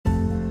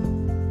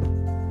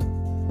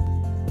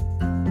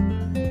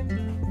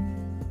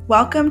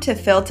Welcome to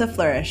Phil to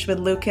Flourish with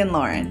Luke and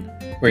Lauren,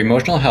 where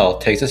emotional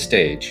health takes a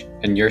stage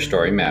and your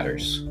story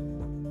matters.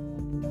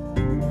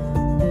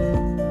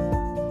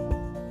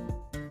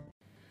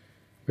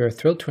 We are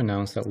thrilled to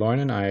announce that Lauren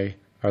and I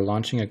are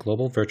launching a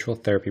global virtual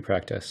therapy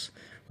practice.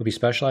 We'll be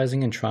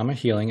specializing in trauma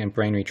healing and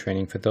brain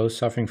retraining for those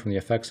suffering from the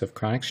effects of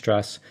chronic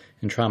stress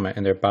and trauma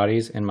in their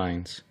bodies and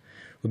minds.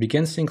 We'll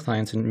begin seeing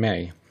clients in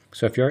May,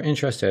 so if you're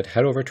interested,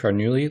 head over to our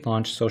newly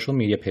launched social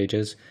media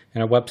pages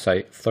and our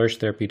website,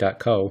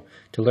 flourishtherapy.co,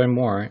 to learn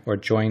more or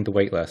join the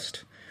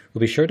waitlist. We'll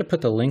be sure to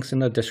put the links in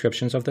the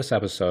descriptions of this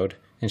episode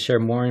and share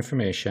more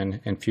information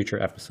in future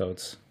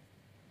episodes.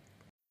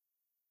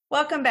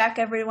 Welcome back,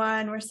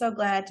 everyone. We're so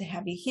glad to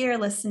have you here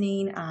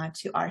listening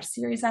to our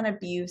series on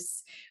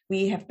abuse.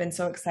 We have been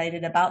so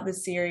excited about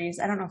this series.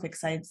 I don't know if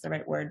excited is the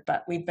right word,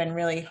 but we've been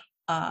really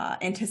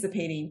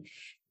anticipating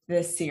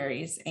this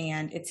series,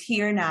 and it's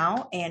here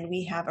now, and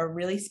we have a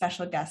really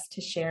special guest to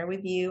share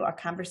with you, a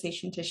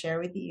conversation to share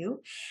with you.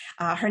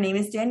 Her name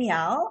is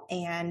Danielle,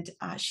 and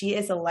she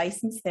is a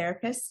licensed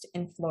therapist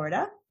in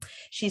Florida.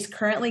 She's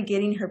currently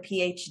getting her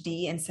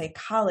PhD in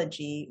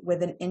psychology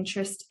with an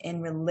interest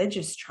in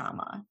religious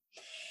trauma.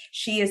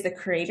 She is the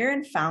creator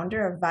and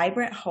founder of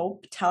Vibrant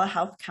Hope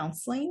Telehealth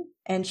Counseling,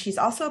 and she's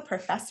also a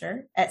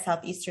professor at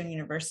Southeastern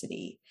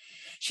University.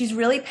 She's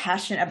really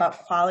passionate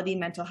about quality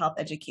mental health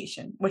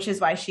education, which is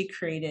why she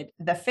created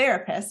The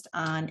Therapist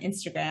on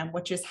Instagram,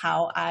 which is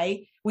how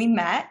we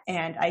met.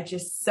 And I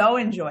just so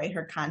enjoy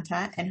her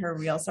content, and her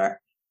reels are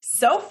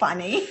so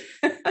funny.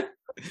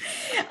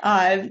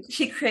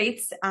 She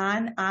creates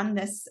on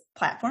this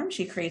platform,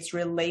 she creates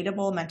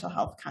relatable mental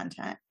health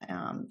content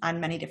on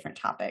many different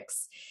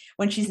topics.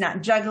 When she's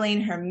not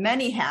juggling her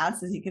many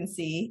hats, as you can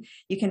see,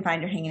 you can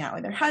find her hanging out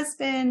with her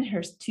husband,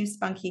 her two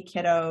spunky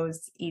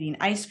kiddos, eating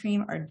ice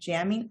cream, or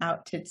jamming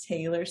out to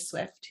Taylor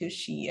Swift, who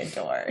she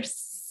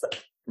adores.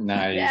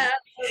 Nice.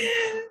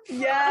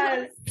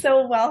 Yes.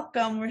 So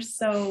welcome. We're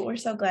so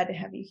glad to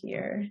have you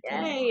here.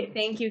 Yay.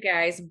 Thank you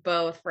guys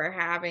both for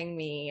having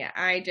me.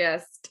 I'm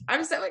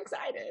so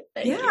excited.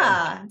 Thank you.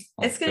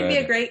 It's going to be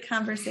a great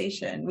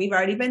conversation. We've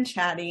already been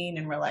chatting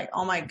and we're like,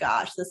 oh my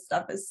gosh, this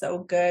stuff is so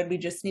good. We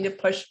just need to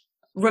push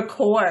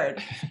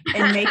record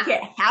and make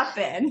it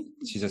happen.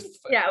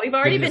 We've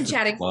already been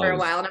chatting for a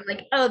while, and I'm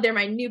like, oh, they're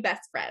my new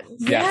best friends.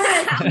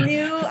 Yes,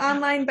 new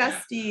online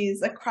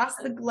besties across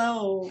the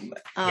globe.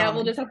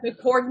 We'll just have to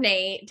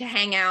coordinate to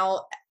hang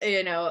out,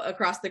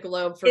 across the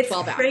globe for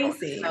 12 hours.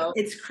 So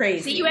it's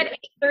crazy. See you at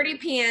 8:30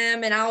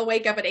 p.m. and I'll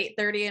wake up at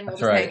 8:30 and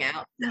we'll hang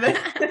out.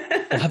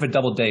 We'll have a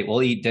double date.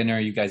 We'll eat dinner.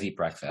 You guys eat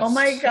breakfast. Oh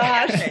my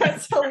gosh,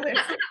 that's hilarious.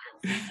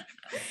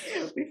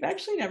 We've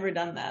actually never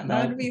done that.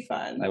 That would be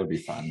fun. That would be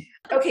fun.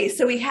 Okay,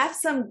 so we have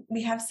some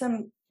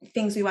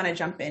things we want to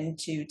jump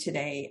into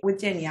today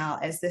with Danielle,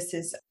 as this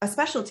is a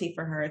specialty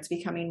for her. It's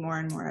becoming more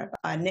and more of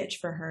a niche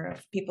for her,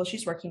 of people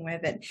she's working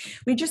with, and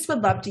we just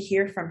would love to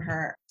hear from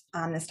her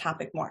on this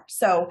topic more.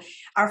 So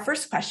our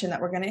first question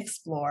that we're going to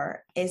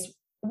explore is,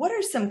 what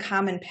are some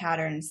common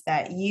patterns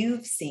that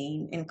you've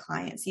seen in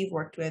clients you've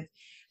worked with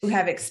who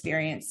have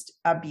experienced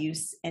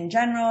abuse in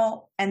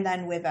general, and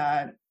then with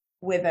a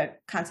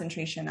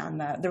concentration on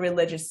the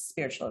religious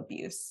spiritual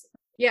abuse?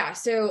 Yeah.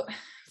 So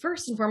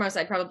first and foremost,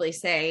 I'd probably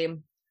say,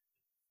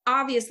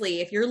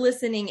 obviously, if you're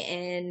listening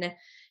in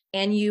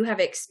and you have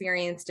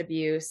experienced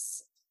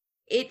abuse,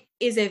 it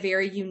is a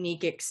very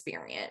unique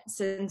experience.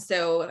 And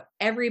so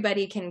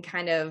everybody can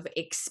kind of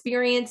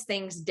experience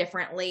things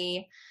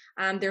differently.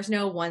 There's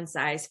no one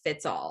size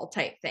fits all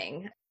type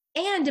thing.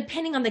 And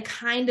depending on the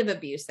kind of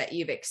abuse that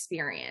you've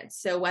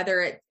experienced, so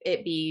whether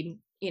it be,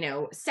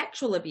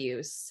 sexual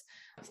abuse,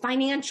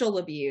 financial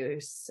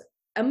abuse,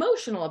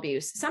 emotional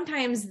abuse,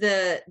 sometimes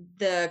the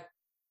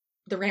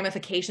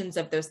ramifications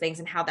of those things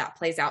and how that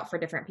plays out for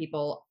different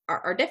people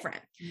are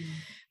different.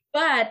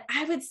 But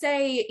I would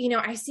say,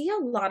 I see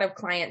a lot of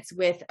clients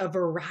with a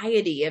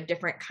variety of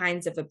different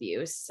kinds of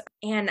abuse.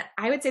 And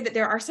I would say that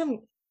there are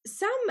some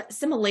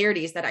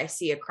similarities that I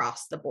see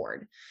across the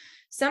board.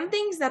 Some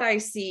things that I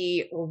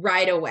see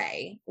right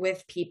away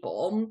with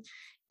people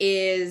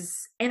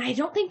is, and I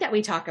don't think that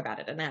we talk about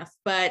it enough,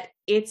 but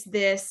it's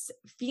this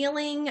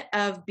feeling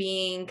of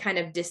being kind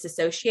of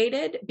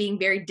disassociated, being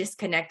very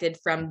disconnected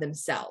from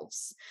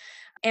themselves.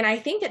 And I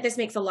think that this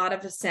makes a lot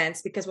of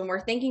sense, because when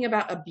we're thinking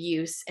about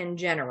abuse in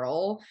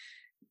general,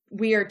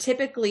 we are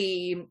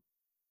typically,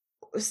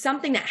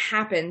 something that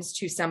happens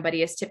to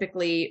somebody is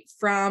typically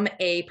from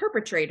a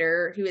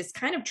perpetrator who is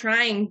kind of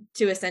trying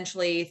to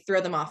essentially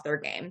throw them off their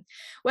game,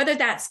 whether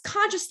that's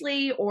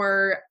consciously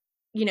or,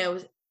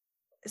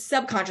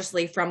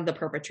 subconsciously from the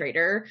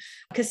perpetrator,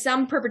 because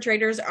some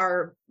perpetrators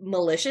are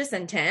malicious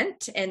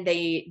intent and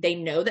they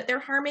know that they're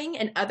harming,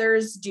 and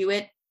others do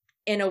it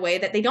in a way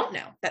that they don't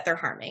know that they're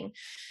harming.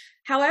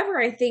 However,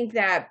 I think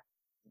that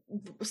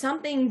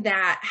something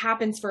that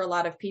happens for a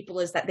lot of people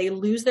is that they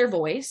lose their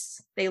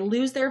voice. They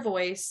lose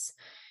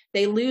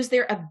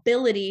their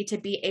ability to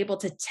be able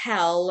to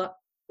tell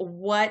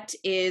what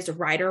is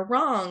right or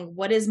wrong,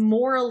 what is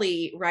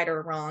morally right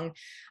or wrong,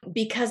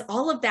 because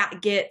all of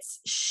that gets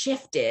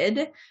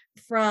shifted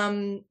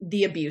from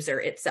the abuser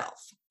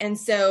itself. And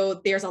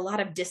so there's a lot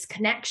of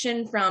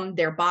disconnection from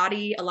their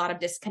body, a lot of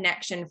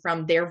disconnection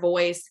from their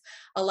voice,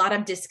 a lot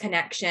of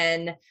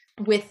disconnection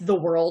with the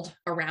world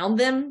around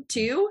them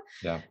too.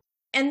 Yeah.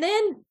 And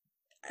then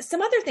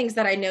some other things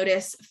that I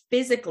notice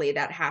physically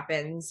that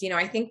happens,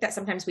 I think that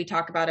sometimes we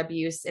talk about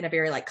abuse in a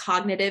very like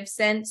cognitive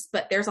sense,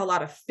 but there's a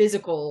lot of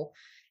physical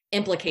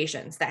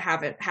implications that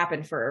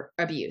happen for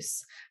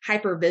abuse.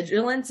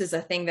 Hypervigilance is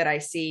a thing that I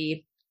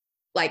see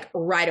like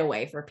right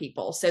away for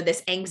people. So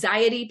this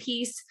anxiety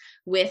piece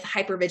with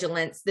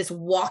hypervigilance, this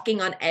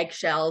walking on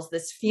eggshells,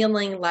 this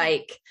feeling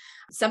like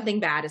something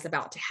bad is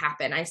about to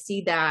happen. I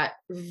see that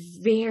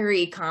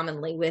very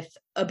commonly with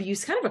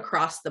abuse kind of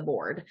across the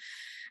board.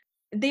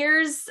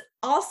 There's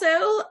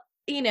also,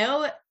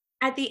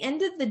 at the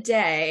end of the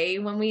day,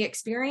 when we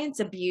experience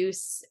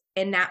abuse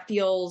and that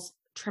feels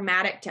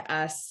traumatic to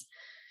us,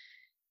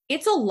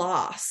 it's a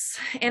loss.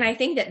 And I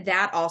think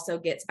that also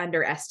gets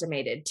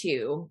underestimated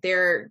too.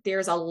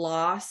 There's a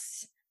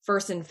loss,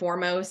 first and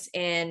foremost,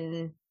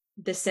 in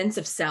the sense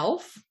of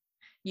self.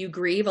 You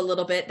grieve a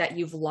little bit that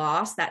you've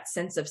lost that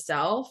sense of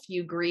self.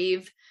 You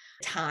grieve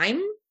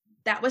time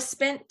that was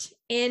spent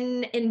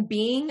in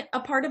being a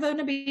part of an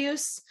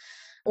abuse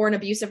or an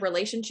abusive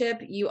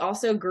relationship. You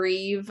also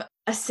grieve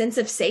a sense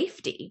of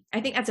safety. I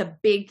think that's a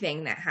big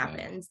thing that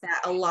happens,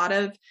 that a lot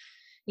of,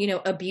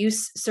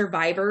 abuse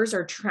survivors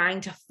are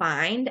trying to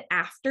find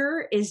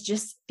after is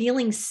just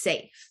feeling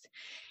safe.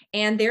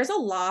 And there's a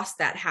loss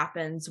that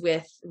happens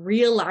with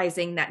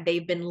realizing that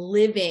they've been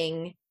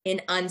living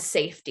in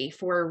unsafety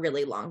for a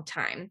really long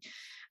time.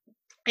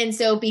 And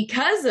so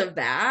because of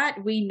that,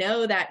 we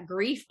know that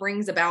grief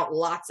brings about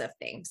lots of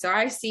things. So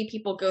I see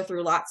people go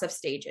through lots of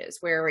stages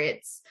where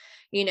it's,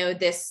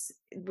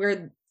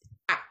 where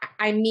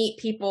I meet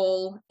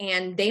people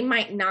and they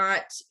might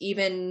not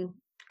even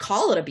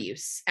call it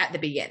abuse at the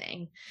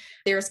beginning.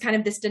 There's kind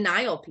of this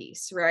denial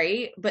piece,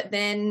 right? But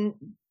then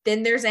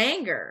there's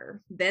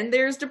anger, then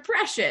there's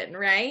depression,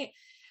 right?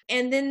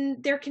 And then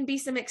there can be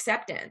some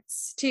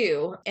acceptance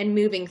too, and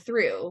moving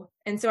through.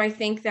 And so I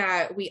think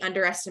that we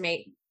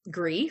underestimate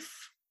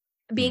grief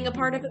being a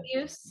part of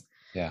abuse.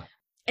 Yeah.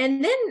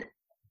 And then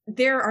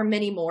there are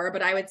many more,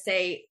 but I would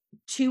say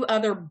two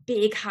other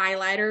big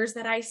highlighters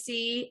that I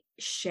see.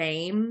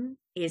 Shame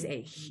is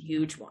a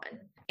huge one.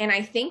 And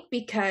I think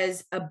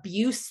because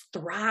abuse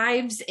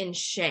thrives in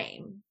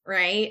shame,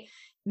 right?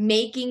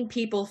 Making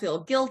people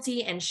feel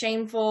guilty and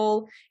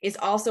shameful is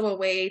also a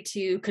way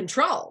to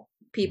control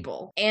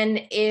people.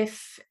 And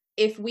if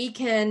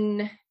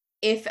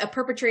a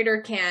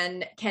perpetrator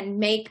can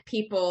make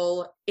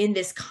people in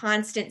this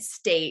constant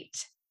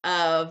state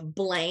of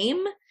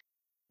blame,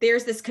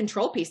 there's this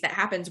control piece that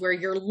happens where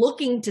you're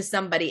looking to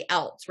somebody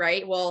else,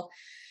 right? Well,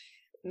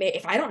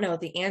 if I don't know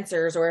the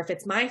answers, or if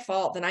it's my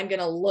fault, then I'm going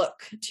to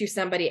look to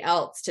somebody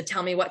else to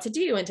tell me what to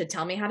do and to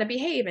tell me how to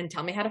behave and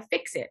tell me how to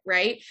fix it,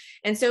 right?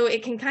 And so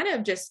it can kind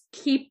of just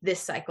keep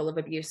this cycle of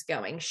abuse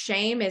going.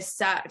 Shame is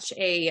such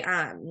a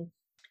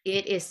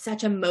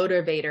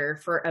motivator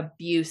for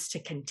abuse to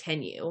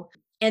continue.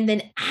 And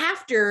then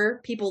after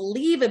people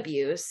leave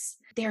abuse,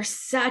 there's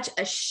such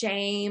a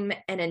shame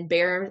and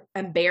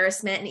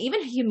embarrassment and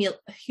even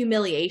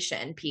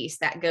humiliation piece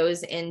that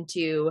goes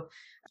into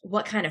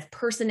what kind of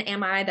person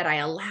am I that I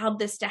allowed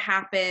this to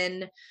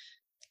happen?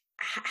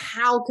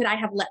 How could I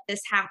have let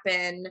this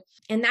happen?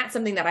 And that's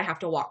something that I have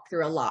to walk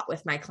through a lot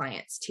with my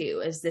clients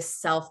too, is this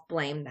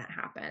self-blame that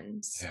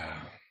happens. Yeah.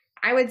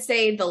 I would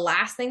say the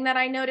last thing that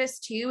I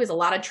noticed too is a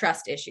lot of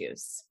trust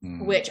issues,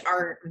 which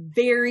are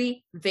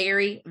very,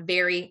 very,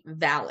 very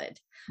valid.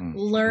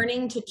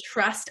 Learning to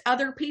trust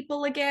other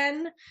people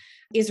again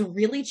is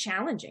really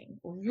challenging,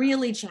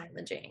 really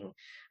challenging.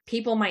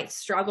 People might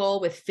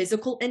struggle with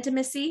physical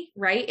intimacy,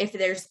 right? If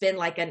there's been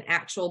like an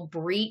actual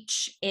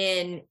breach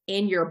in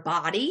your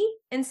body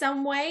in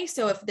some way.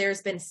 So if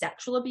there's been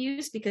sexual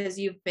abuse because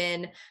you've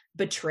been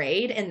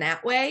betrayed in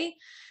that way,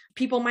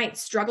 people might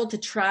struggle to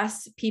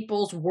trust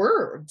people's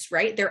words,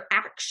 right? Their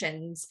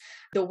actions,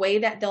 the way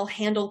that they'll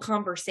handle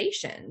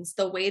conversations,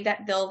 the way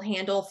that they'll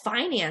handle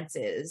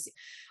finances.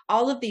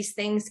 All of these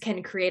things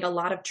can create a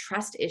lot of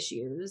trust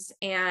issues.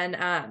 And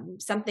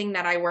something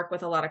that I work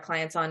with a lot of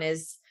clients on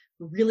is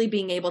really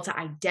being able to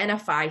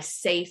identify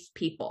safe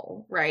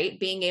people, right?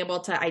 Being able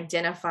to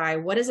identify,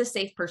 what does a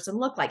safe person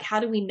look like? How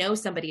do we know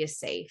somebody is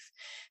safe?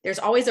 There's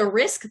always a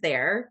risk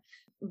there,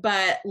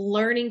 but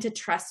learning to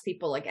trust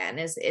people again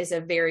is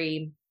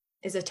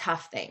a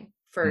tough thing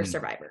for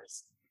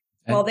survivors.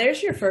 Well,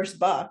 there's your first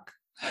book.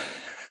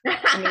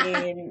 I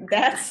mean,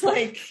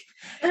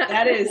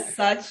 that is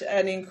such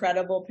an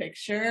incredible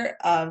picture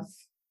of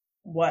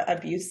what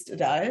abuse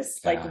does,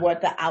 like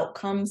what the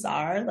outcomes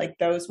are, like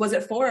those, was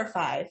it 4 or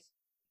 5?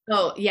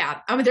 Oh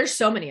yeah. I mean, there's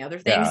so many other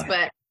things,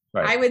 but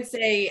right. I would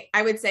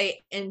say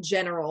in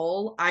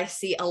general, I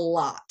see a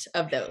lot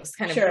of those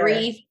kind of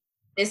grief,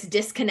 this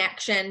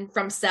disconnection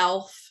from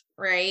self,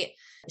 right?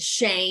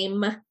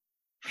 Shame,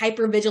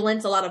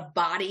 hypervigilance, a lot of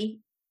body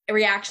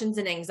reactions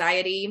and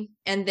anxiety,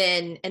 and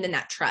then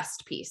that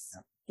trust piece.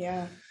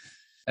 Yeah.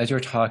 As you're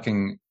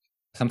talking,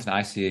 something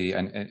I see,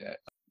 and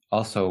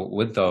also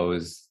with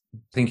those, I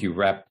think you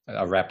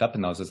wrapped up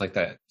in those, is like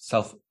that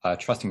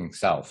trusting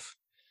self.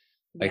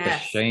 Like the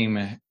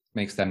shame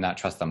makes them not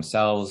trust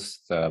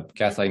themselves. The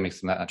gaslighting makes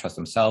them not trust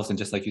themselves. And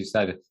just like you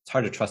said, it's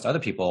hard to trust other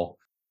people.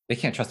 They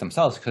can't trust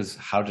themselves because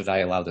how did I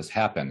allow this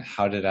happen?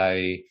 How did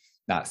I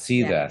not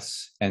see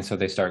this? And so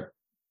there's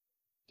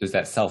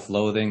that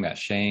self-loathing, that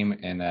shame,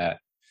 and that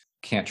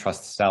can't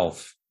trust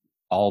self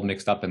all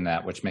mixed up in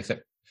that, which makes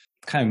it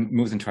kind of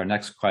moves into our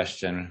next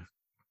question,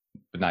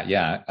 but not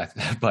yet,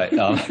 but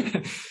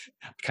kind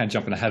of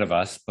jumping ahead of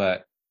us.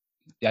 But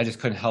yeah, I just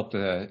couldn't help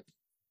to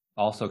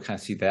also kind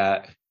of see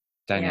that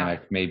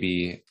dynamic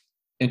maybe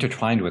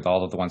intertwined with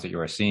all of the ones that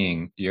you're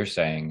saying,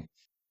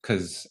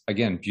 because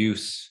again,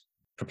 abuse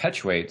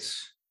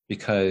perpetuates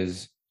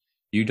because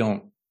you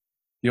don't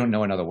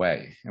know another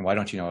way. And why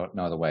don't you know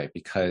another way?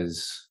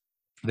 Because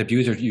the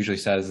abuser usually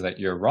says that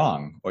you're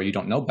wrong, or you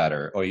don't know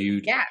better, or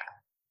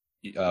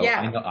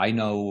I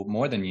know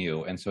more than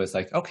you. And so it's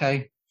like,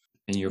 okay.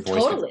 And your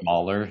voice gets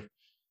smaller.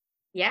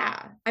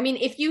 Yeah. I mean,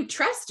 if you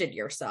trusted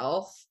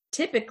yourself,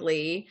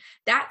 typically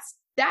that's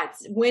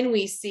when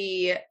we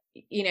see,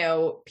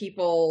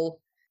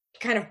 people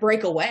kind of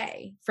break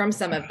away from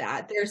some of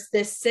that. There's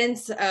this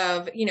sense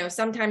of,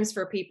 sometimes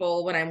for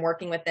people, when I'm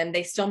working with them,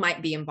 they still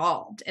might be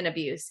involved in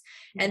abuse.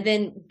 And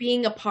then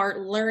being a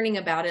part, learning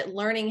about it,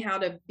 learning how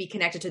to be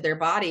connected to their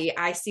body,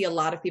 I see a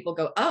lot of people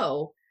go,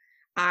 oh,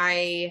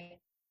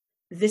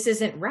 this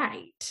isn't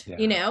right,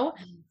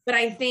 But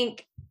I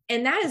think,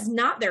 and that is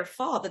not their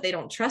fault that they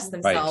don't trust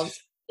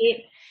themselves.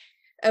 Right.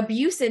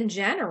 Abuse in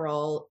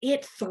general,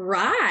 it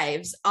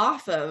thrives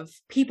off of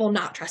people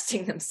not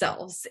trusting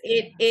themselves.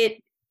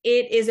 It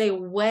is a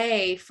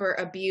way for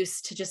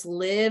abuse to just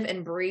live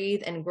and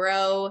breathe and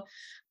grow.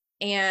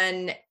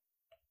 And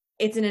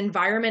it's an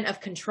environment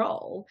of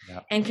control.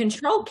 Yep. And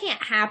control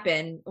can't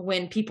happen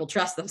when people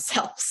trust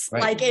themselves.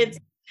 Right. Like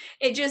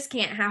it just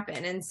can't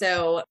happen. And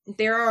so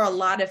there are a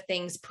lot of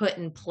things put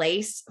in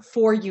place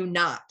for you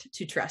not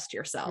to trust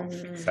yourself.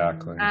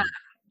 Exactly.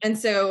 And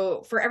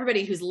so for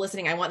everybody who's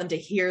listening, I want them to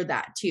hear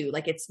that too.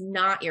 Like, it's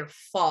not your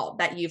fault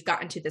that you've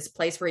gotten to this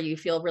place where you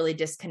feel really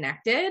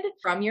disconnected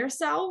from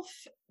yourself.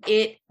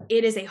 It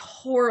is a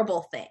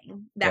horrible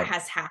thing that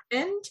has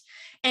happened.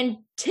 And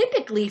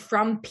typically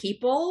from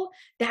people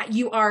that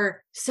you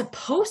are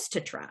supposed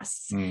to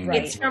trust.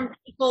 Right. It's from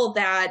people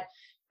that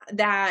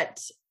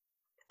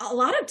a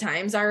lot of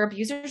times our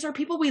abusers are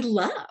people we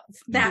love,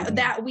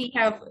 that we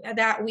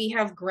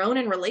have grown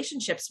in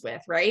relationships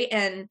with, right?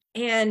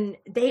 And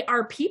they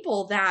are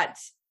people that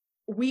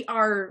we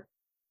are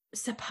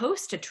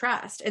supposed to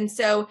trust. And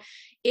so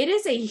it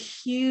is a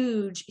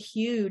huge,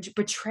 huge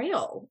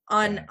betrayal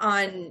on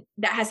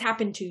that has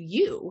happened to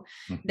you.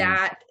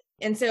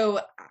 And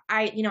so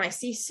I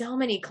see so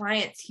many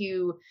clients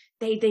who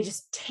they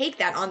just take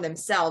that on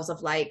themselves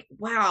of like,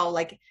 wow,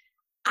 like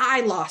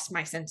I lost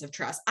my sense of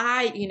trust.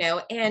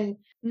 And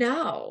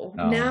no.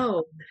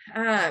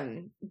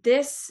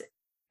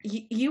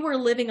 You were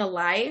living a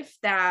life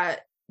that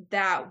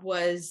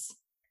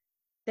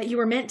you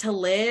were meant to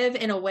live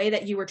in a way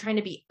that you were trying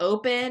to be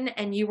open,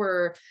 and you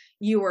were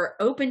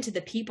open to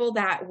the people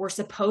that were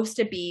supposed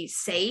to be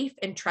safe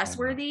and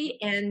trustworthy,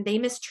 and they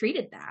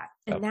mistreated that.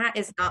 And that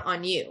is not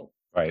on you.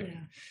 Right.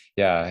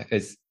 Yeah.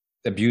 It's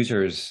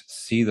abusers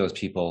see those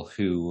people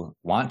who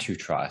want to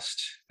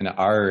trust and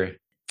are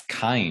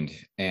kind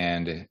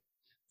and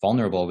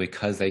vulnerable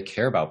because they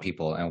care about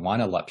people and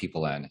want to let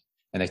people in,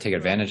 and they take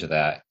advantage of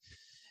that.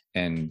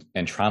 And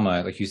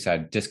trauma, like you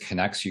said,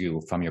 disconnects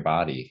you from your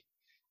body.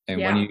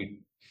 And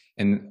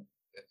and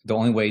the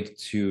only way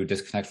to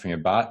disconnect from your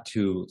body,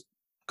 to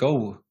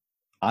go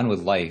on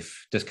with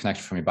life, disconnect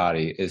from your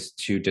body, is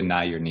to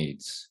deny your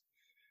needs.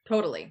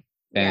 Totally.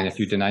 And if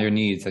you deny your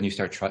needs, then you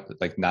start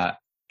not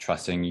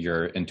trusting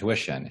your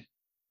intuition.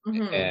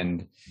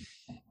 And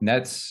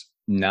that's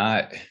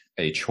not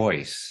a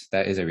choice.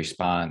 That is a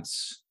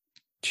response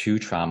to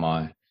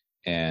trauma,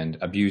 and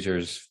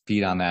abusers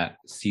feed on that,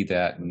 see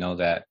that, know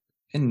that,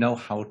 and know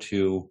how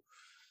to,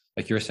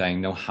 like you're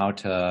saying, know how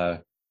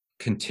to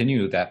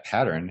continue that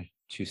pattern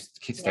to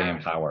stay in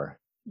power.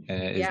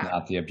 And it is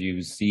not the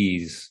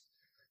abusee's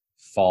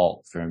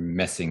fault for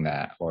missing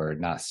that or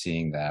not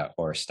seeing that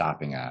or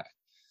stopping that.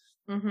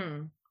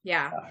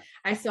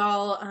 I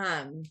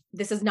saw,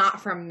 this is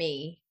not from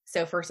me.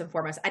 So first and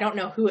foremost, I don't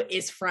know who it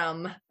is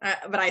from,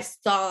 but I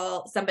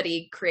saw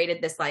somebody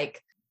created this,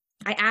 like,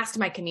 I asked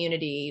my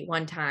community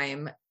one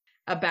time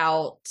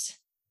about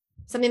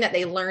something that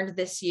they learned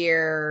this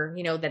year,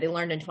 that they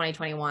learned in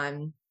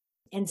 2021.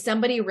 And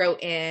somebody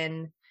wrote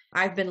in,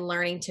 I've been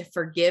learning to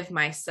forgive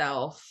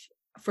myself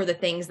for the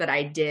things that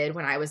I did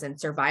when I was in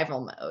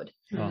survival mode.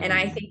 And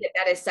I think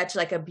that is such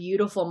like a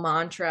beautiful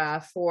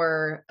mantra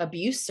for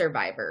abuse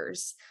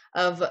survivors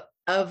of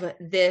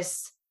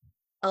this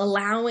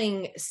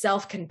allowing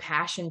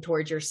self-compassion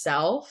towards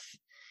yourself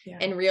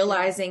and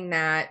realizing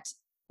that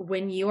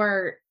when you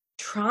are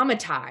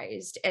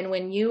traumatized and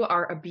when you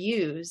are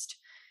abused,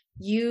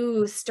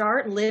 you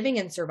start living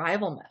in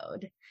survival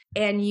mode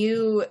and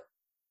you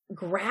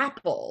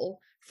grapple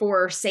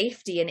for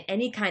safety in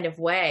any kind of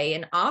way.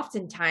 And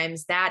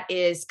oftentimes that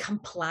is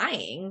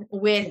complying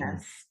with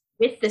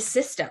the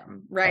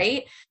system,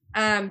 right?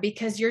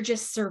 Because you're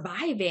just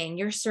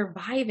you're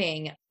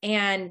surviving,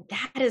 and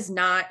that is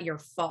not your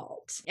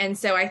fault. And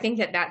so I think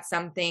that that's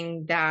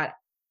something that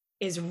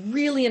is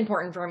really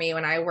important for me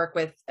when I work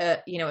with,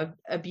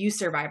 abuse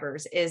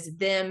survivors, is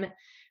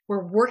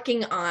we're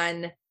working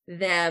on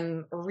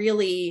them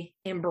really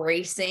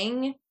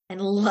embracing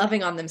and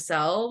loving on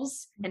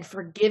themselves and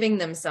forgiving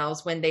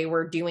themselves when they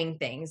were doing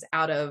things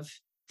out of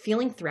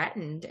feeling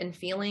threatened and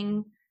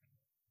feeling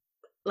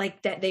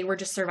like that they were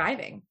just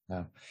surviving.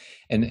 Yeah.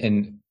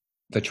 And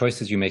the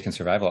choices you make in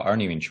survival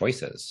aren't even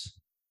choices.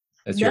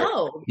 It's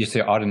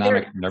your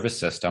autonomic nervous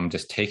system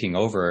just taking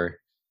over.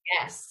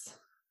 Yes.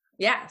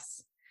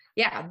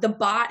 Yeah.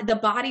 The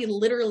body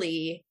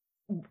literally,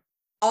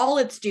 all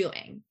it's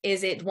doing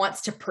is it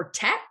wants to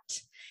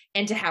protect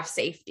and to have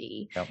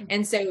safety. Yep.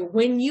 And so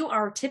when you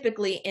are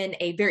typically in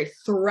a very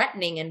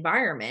threatening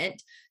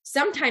environment,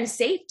 sometimes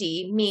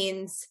safety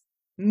means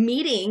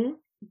meeting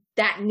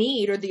that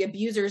need or the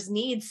abuser's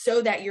need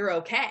so that you're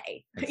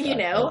okay,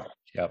 Exactly.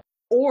 Yep.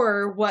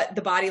 Or what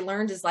the body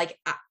learned is like,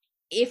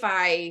 if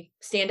I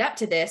stand up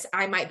to this,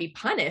 I might be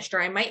punished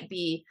or I might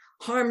be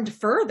harmed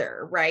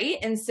further, right?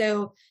 And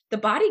so the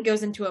body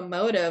goes into a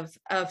mode of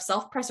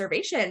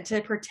self-preservation to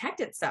protect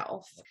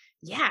itself.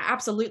 Yeah,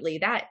 absolutely.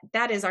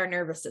 That is our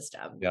nervous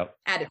system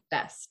at its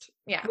best.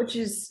 Yeah. Which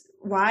is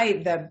why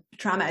the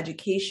trauma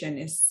education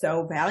is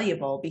so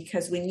valuable,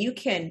 because when you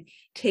can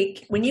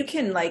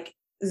like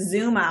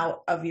zoom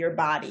out of your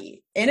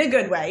body in a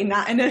good way,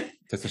 not in a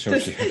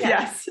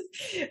yes,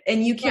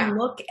 and you can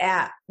look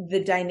at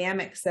the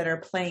dynamics that are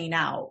playing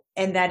out,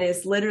 and that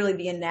is literally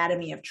the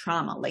anatomy of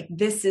trauma. Like,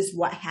 this is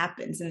what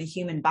happens in the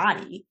human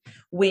body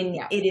when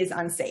it is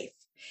unsafe,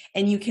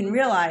 and you can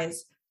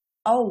realize,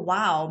 oh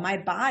wow, my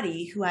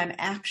body, who I'm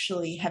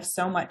actually have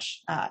so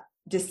much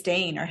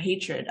disdain or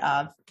hatred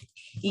of,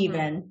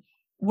 even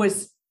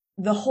was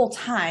the whole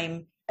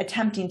time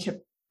attempting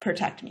to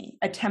protect me,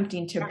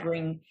 attempting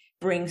to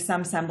bring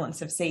some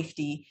semblance of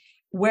safety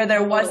where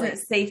there wasn't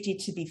safety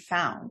to be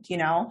found,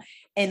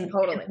 and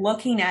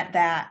looking at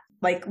that,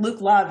 like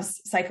Luke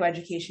loves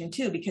psychoeducation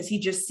too, because he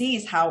just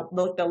sees how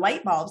the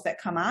light bulbs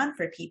that come on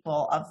for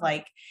people of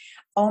like,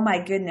 oh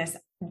my goodness,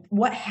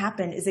 what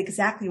happened is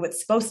exactly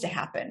what's supposed to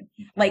happen.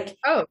 Like,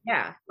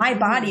 my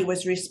body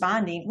was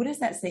responding. What is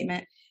that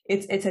statement?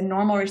 It's a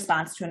normal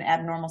response to an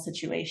abnormal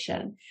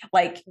situation.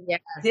 Like,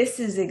 this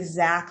is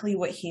exactly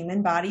what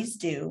human bodies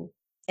do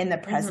in the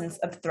presence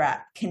of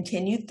threat,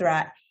 continued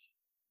threat,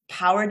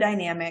 power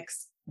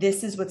dynamics.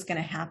 This is what's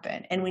going to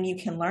happen. And when you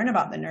can learn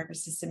about the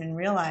nervous system and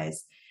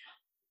realize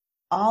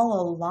all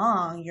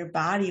along your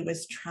body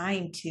was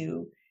trying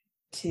to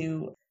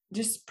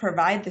just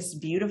provide this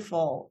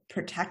beautiful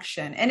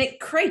protection, and it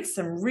creates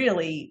some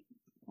really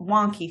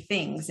wonky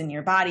things in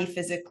your body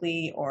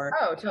physically or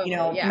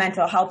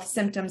mental health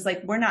symptoms.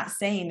 Like, we're not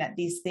saying that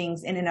these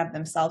things in and of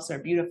themselves are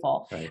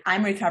beautiful.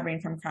 I'm recovering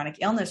from chronic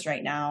illness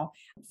right now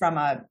from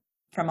a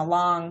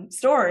long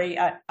story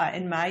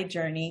in my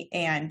journey,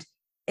 and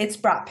it's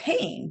brought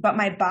pain, but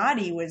my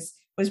body was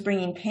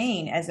bringing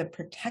pain as a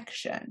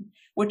protection,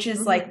 which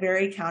is like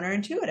very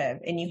counterintuitive.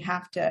 And you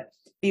have to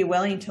be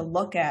willing to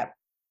look at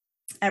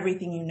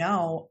everything,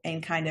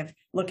 and kind of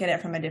look at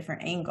it from a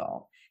different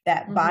angle,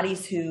 that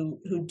bodies who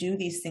do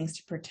these things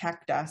to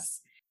protect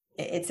us,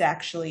 it's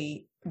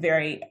actually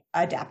very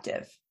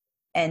adaptive,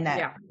 and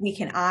that we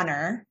can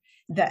honor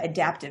the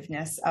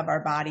adaptiveness of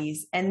our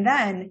bodies, and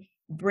then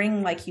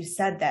bring, like you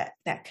said,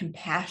 that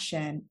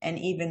compassion and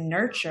even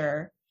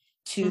nurture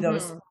to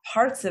those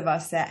parts of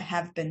us that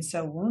have been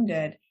so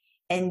wounded,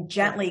 and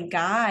gently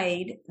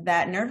guide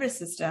that nervous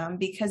system,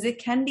 because it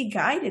can be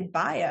guided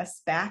by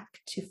us back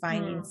to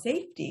finding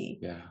safety.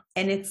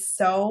 And it's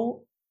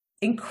so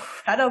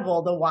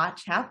incredible to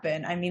watch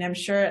happen. I mean, I'm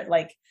sure it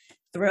like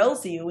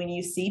thrills you when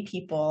you see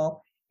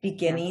people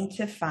beginning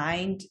to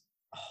find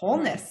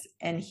wholeness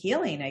and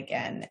healing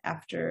again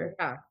after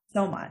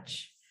so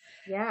much.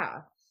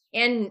 Yeah.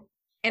 And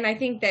I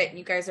think that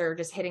you guys are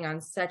just hitting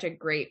on such a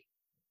great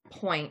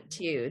point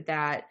too,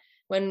 that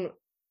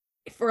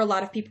for a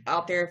lot of people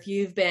out there,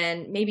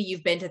 if maybe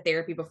you've been to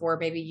therapy before,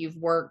 maybe you've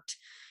worked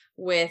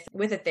with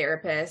a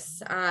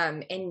therapist,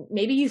 and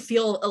maybe you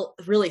feel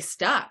really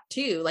stuck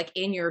too, like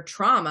in your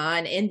trauma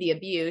and in the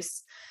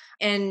abuse.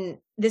 And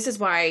this is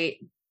why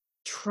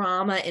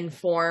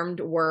trauma-informed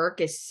work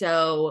is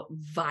so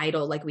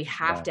vital. Like, we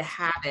have to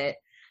have it,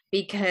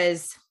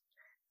 because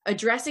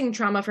addressing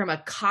trauma from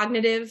a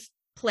cognitive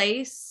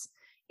place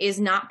is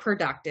not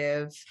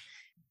productive.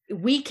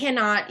 We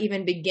cannot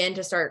even begin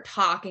to start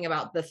talking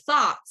about the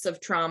thoughts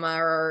of trauma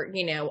or,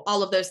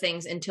 all of those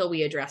things until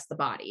we address the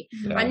body.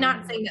 I'm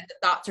not saying that the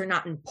thoughts are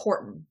not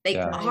important. They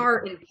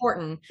are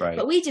important,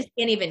 but we just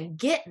can't even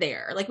get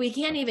there. Like, we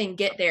can't even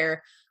get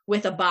there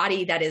with a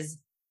body that is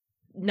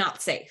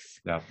not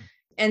safe.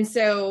 And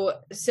so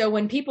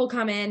when people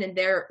come in and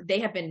they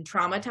have been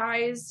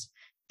traumatized,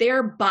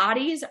 their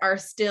bodies are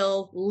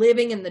still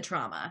living in the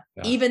trauma,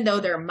 even though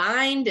their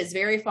mind is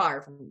very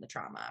far from the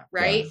trauma,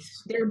 right?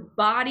 Yes. Their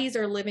bodies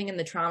are living in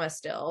the trauma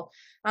still.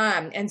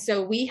 And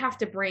so we have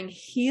to bring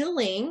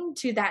healing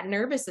to that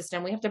nervous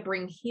system. We have to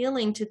bring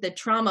healing to the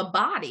trauma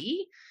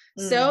body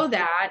so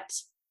that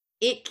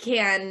it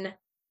can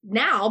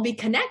now be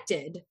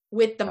connected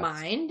with the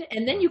mind.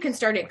 And then you can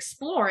start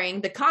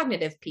exploring the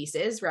cognitive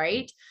pieces,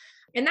 right?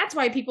 And that's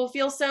why people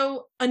feel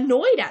so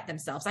annoyed at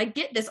themselves. I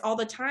get this all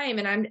the time.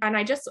 And I'm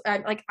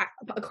like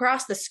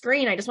across the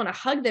screen, I just want to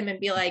hug them and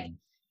be like,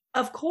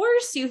 of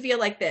course you feel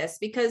like this,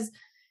 because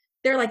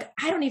they're like,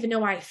 I don't even know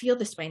why I feel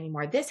this way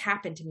anymore. This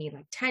happened to me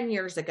like 10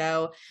 years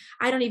ago.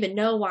 I don't even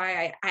know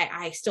why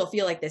I still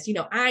feel like this.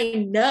 I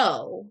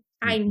know.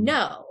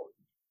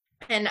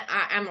 And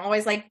I'm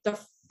always like, the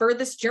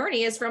furthest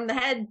journey is from the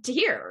head to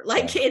here.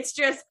 Like, it's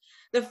just,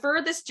 the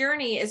furthest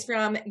journey is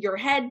from your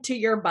head to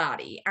your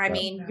body. I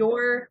mean,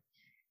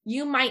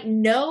 you might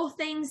know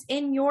things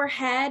in your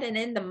head and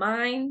in the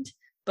mind,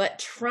 but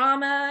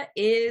trauma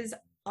is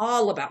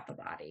all about the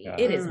body. Yeah.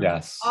 It is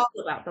all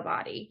about the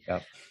body.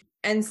 Yep.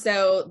 And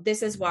so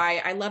this is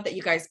why I love that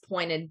you guys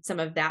pointed some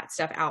of that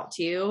stuff out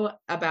too,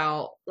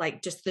 about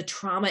like just the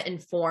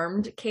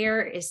trauma-informed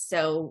care is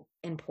so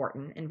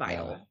important and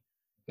vital.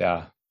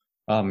 Yeah.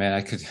 Oh man,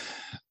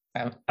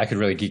 I could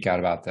really geek out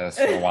about this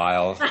for a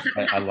while.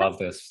 I love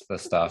this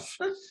stuff.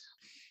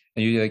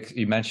 And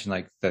you mentioned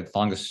like the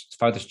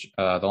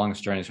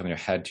longest journey is from your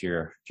head to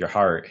your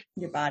heart,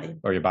 your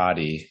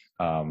body,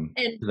 and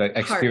the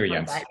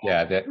experience.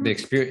 The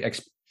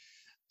experience.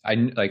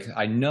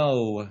 I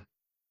know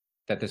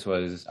that this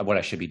was what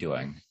I should be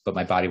doing, but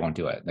my body won't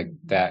do it like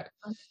that.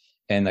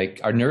 And like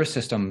our nervous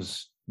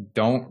systems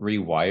don't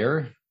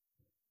rewire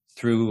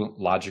through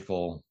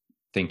logical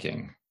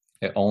thinking.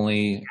 It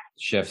only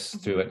shifts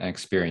through an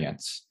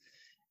experience.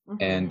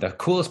 And the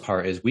coolest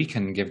part is we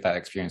can give that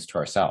experience to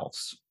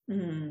ourselves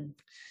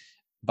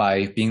by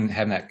having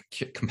that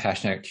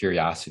compassionate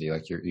curiosity,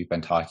 like you've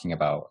been talking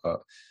about,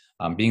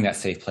 being that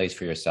safe place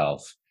for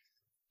yourself.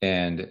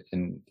 And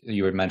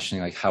you were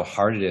mentioning like how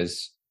hard it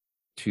is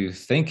to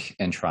think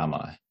in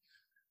trauma,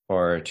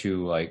 or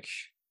to like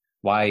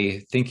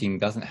why thinking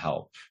doesn't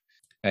help.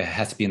 It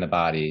has to be in the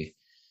body.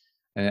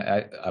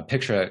 And a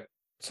picture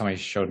somebody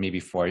showed me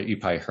before, you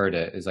probably heard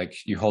it, is like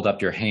you hold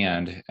up your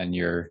hand and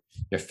your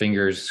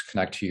fingers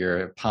connect to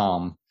your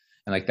palm,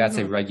 and like that's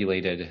a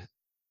regulated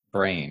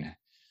brain.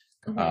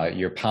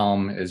 Your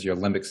palm is your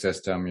limbic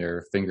system,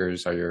 your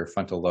fingers are your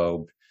frontal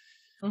lobe.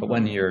 But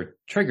when you're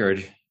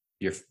triggered,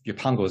 your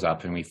palm goes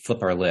up and we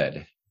flip our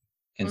lid.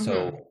 And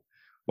so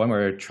when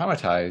we're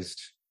traumatized,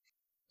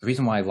 the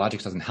reason why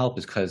logic doesn't help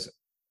is because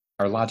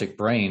our logic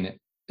brain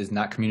is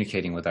not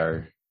communicating with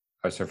our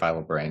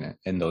survival brain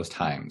in those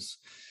times.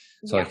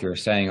 So like you were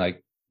saying,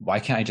 like,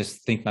 why can't I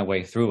just think my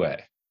way through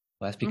it?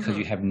 Well, that's because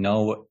you have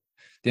the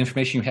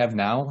information you have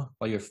now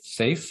while you're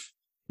safe,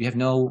 you have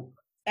no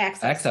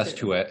access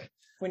to it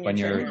when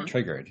you're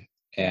triggered.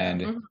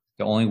 And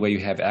the only way you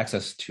have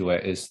access to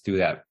it is through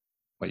that,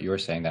 what you were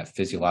saying, that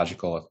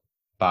physiological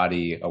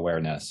body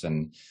awareness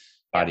and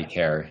body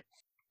care.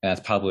 And that's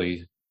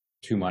probably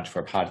too much for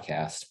a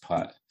podcast,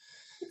 but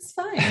it's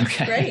fine. It's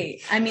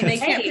great. I mean, they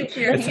can't picture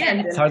your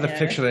hand. It's hard to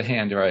picture the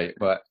hand, right?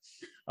 But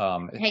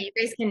hey,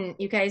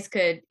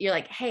 you're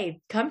like,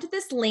 hey, come to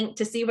this link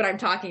to see what I'm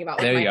talking about.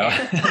 There you go.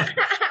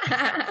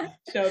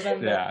 Show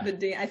them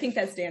I think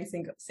that's Dan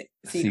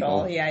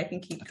Siegel. Yeah, I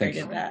think he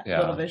created that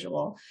little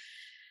visual.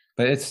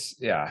 But it's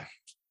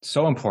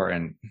so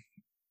important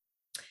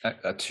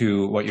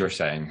to what you were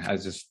saying. I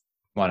just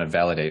want to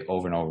validate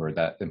over and over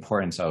that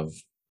importance of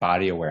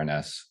body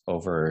awareness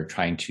over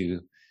trying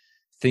to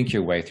think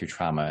your way through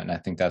trauma. And I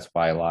think that's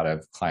why a lot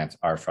of clients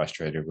are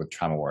frustrated with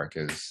trauma work,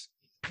 is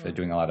they're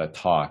doing a lot of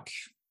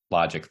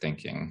logic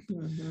thinking,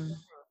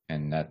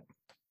 and that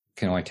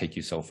can only take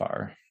you so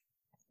far.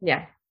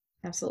 Yeah,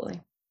 absolutely.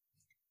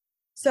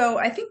 So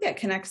I think that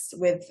connects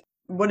with,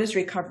 what does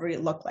recovery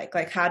look like?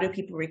 Like, how do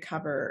people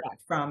recover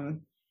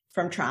from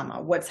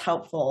trauma? What's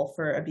helpful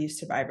for abuse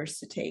survivors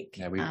to take?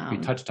 Yeah, we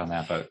touched on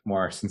that, but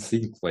more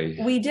succinctly.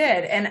 We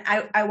did. And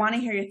I want to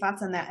hear your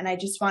thoughts on that. And I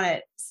just want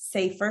to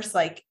say first,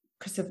 like,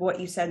 because of what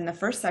you said in the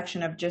first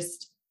section of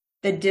just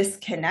the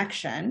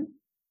disconnection.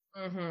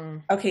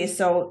 Okay,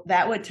 so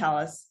that would tell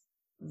us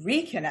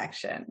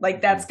reconnection.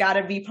 Like, that's got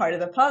to be part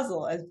of the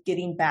puzzle, of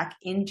getting back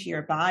into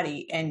your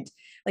body. And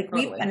like,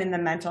 we've been in the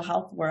mental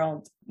health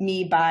world,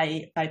 me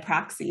by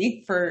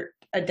proxy, for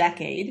a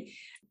decade,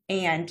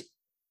 and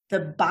the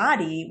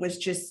body was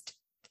just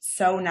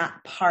so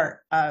not part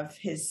of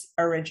his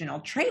original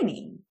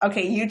training.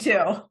 Okay, you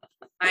too.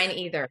 Mine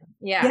either.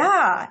 Yeah.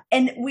 Yeah.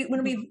 And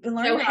when we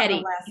learned so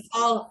heady,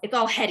 it's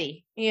all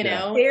heady, you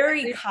know,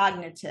 very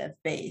cognitive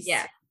based.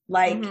 Yeah.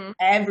 like Mhm.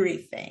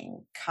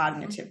 everything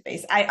cognitive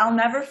based. I'll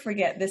never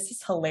forget, this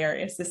is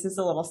hilarious. This is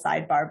a little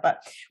sidebar,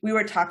 but we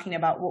were talking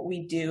about what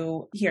we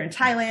do here in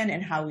Thailand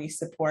and how we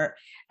support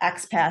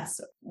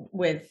expats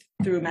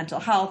through mental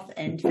health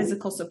and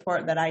physical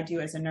support that I do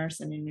as a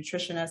nurse and a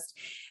nutritionist.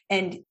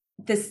 And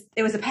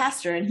it was a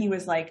pastor, and he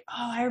was like,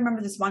 oh, I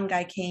remember this one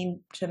guy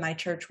came to my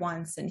church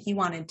once and he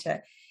wanted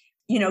to,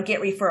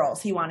 get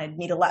referrals. He wanted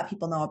me to let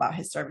people know about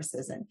his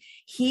services. And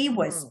he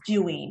was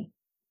doing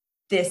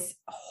this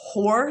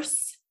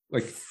horse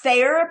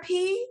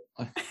therapy.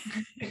 And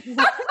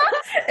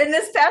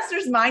this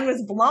pastor's mind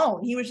was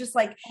blown. He was just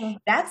like,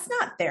 that's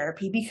not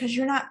therapy, because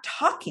you're not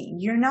talking.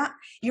 You're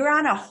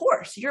on a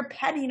horse. You're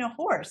petting a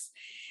horse.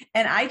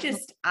 And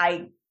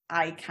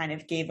I kind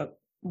of gave a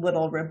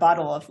little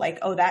rebuttal of like,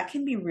 oh, that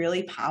can be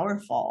really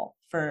powerful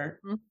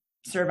for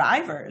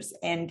survivors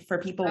and for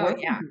people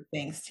working through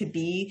things, to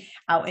be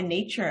out in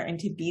nature and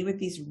to be with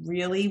these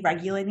really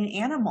regulating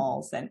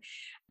animals. And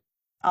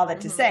all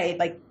that to say,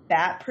 like,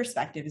 that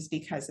perspective is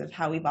because of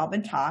how we've all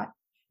been taught.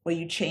 Well,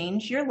 you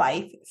change your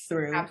life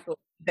through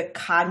the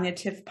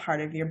cognitive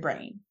part of your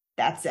brain.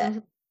 That's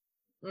it.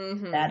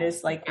 That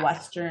is like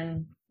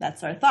Western,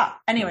 that's our thought.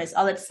 Anyways,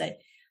 all that to say,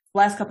 the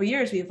last couple of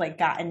years, we've like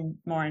gotten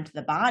more into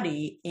the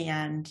body,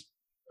 and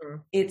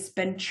it's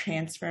been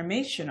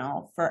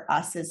transformational for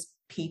us as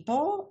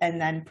people, and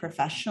then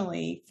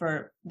professionally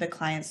for the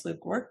clients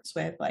Luke works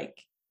with.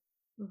 Like,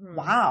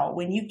 wow,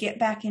 when you get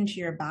back into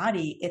your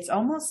body, it's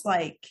almost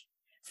like,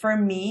 for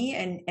me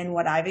and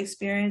what I've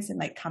experienced and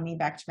like coming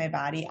back to my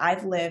body,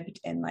 I've lived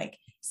in like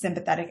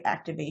sympathetic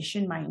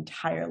activation my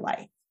entire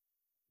life.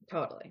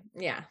 Totally.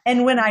 Yeah.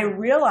 And when I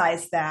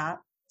realized that,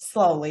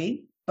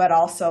 slowly, but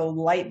also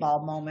light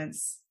bulb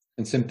moments.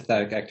 And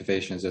sympathetic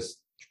activation is just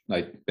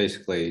like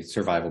basically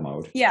survival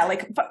mode. Yeah,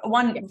 like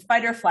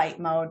fight or flight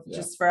mode,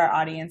 just for our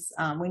audience.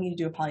 We need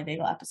to do a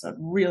polyvagal episode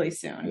really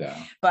soon.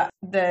 Yeah. But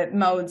the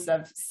modes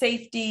of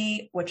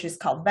safety, which is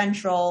called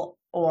ventral,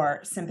 or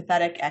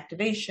sympathetic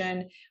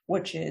activation,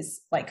 which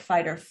is like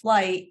fight or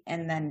flight,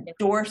 and then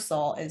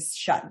dorsal is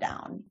shut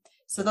down.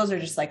 So those are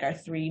just like our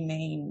three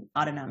main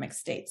autonomic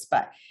states.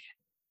 But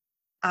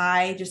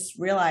I just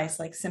realized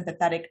like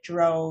sympathetic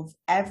drove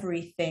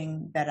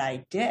everything that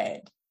I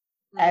did.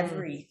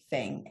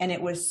 Everything. And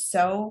it was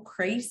so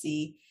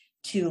crazy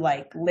to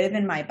like live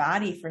in my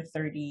body for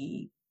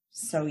 30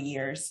 so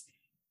years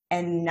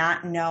and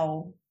not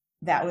know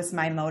that was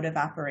my mode of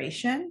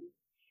operation.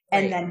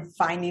 Right. And then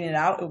finding it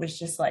out, it was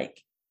just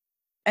like,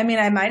 I mean,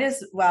 I might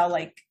as well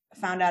like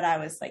found out I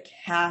was like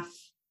half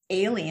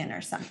alien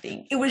or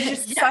something. It was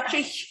just such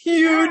a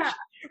huge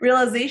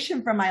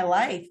realization for my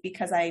life,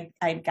 because I'd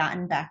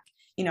gotten back,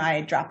 I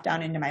had dropped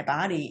down into my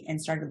body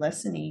and started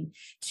listening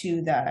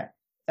to the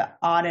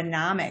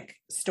autonomic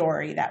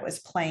story that was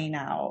playing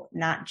out,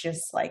 not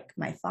just like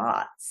my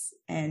thoughts.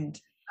 And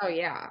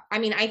I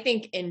mean, I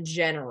think in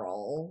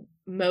general,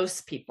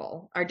 most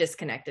people are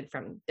disconnected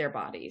from their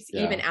bodies,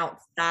 even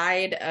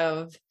outside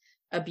of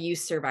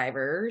abuse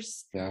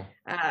survivors.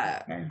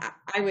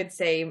 I would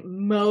say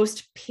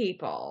most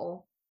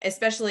people,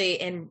 especially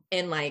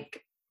in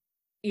like,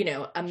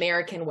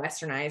 American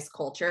westernized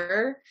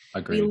culture,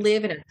 we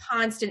live in a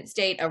constant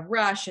state of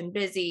rush and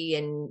busy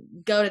and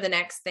go to the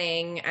next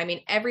thing. I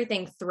mean,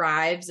 everything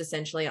thrives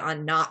essentially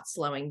on not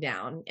slowing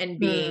down and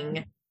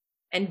being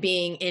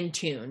in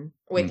tune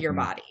with your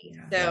body.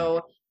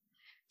 So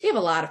you have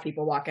a lot of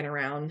people walking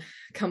around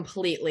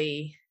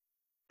completely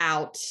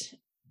out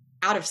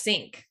of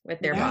sync with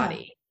their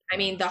body. I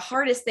mean, the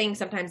hardest thing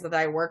sometimes that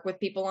I work with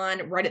people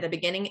on right at the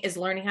beginning is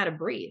learning how to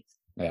breathe.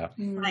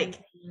 Like,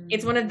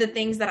 it's one of the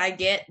things that I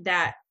get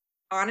that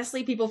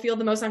honestly people feel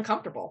the most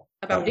uncomfortable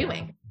about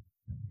doing.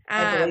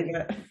 I believe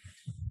it.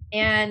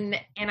 And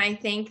I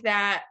think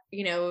that,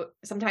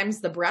 sometimes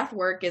the breath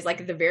work is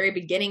like the very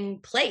beginning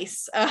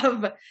place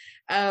of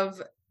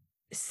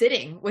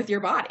sitting with your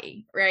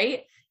body,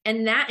 right?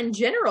 And that in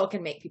general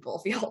can make people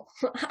feel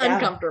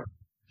uncomfortable.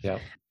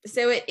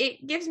 So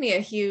it gives me a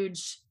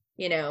huge,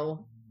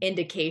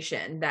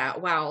 indication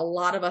that, wow, a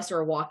lot of us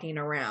are walking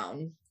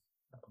around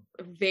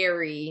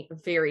very,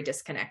 very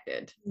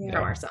disconnected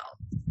from ourselves.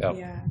 So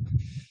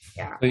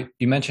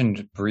you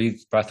mentioned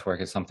breath work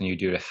is something you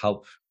do to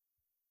help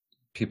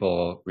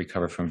people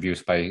recover from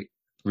abuse by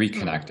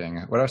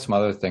reconnecting. What are some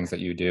other things that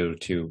you do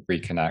to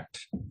reconnect?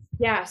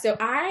 So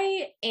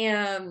I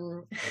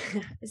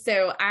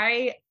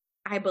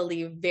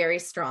believe very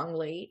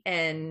strongly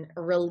in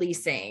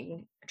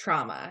releasing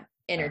trauma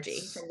energy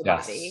from the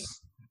body.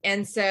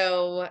 And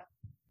so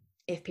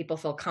if people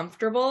feel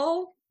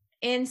comfortable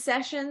in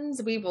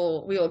sessions, we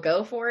will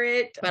go for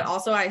it. But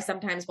also I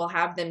sometimes will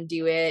have them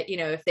do it,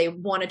 if they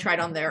want to try it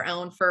on their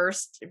own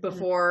first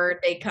before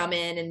they come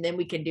in, and then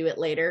we can do it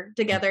later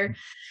together.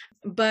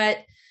 But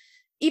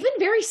even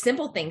very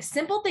simple things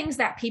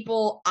that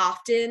people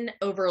often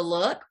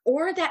overlook,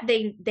 or that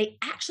they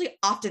actually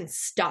often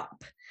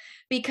stop,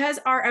 because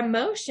our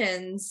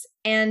emotions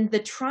and the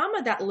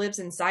trauma that lives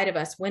inside of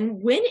us, when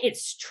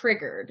it's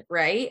triggered,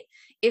 right?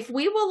 If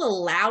we will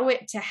allow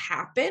it to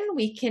happen,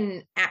 we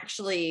can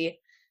actually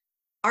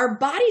our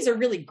bodies are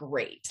really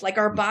great. Like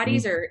our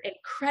bodies are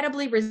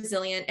incredibly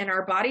resilient, and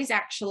our bodies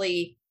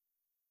actually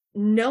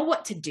know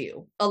what to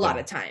do a lot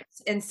of times.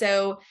 And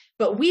so,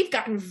 but we've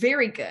gotten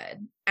very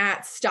good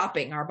at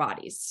stopping our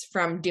bodies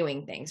from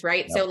doing things,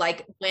 right? So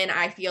like when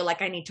I feel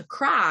like I need to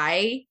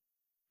cry,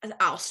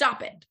 I'll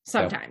stop it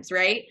sometimes,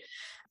 right?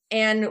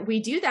 And we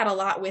do that a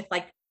lot with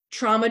like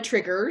trauma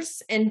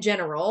triggers in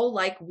general,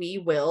 like we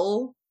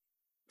will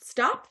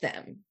stop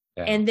them.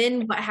 And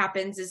then what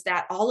happens is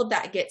that all of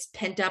that gets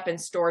pent up and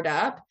stored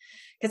up,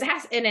 because it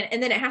has,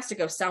 and then it has to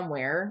go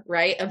somewhere,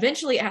 right?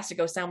 Eventually it has to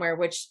go somewhere,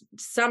 which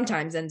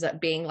sometimes ends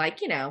up being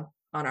like, you know,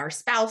 on our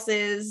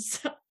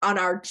spouses, on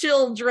our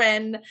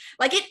children,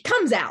 like it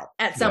comes out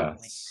at some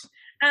point.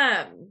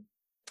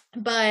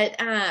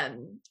 But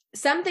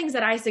some things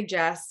that I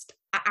suggest,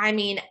 I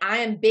mean, I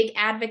am big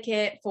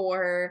advocate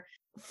for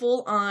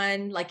full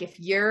on, like if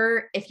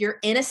you're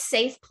in a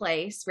safe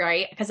place,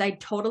 right? Because I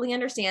totally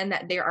understand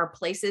that there are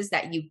places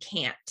that you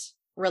can't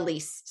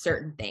release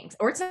certain things,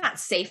 or it's not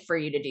safe for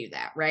you to do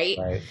that, right?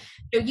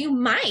 So you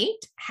might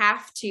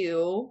have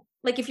to,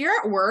 like if you're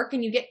at work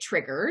and you get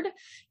triggered,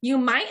 you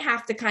might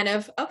have to kind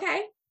of,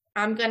 okay,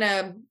 I'm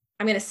gonna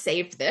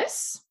save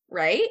this,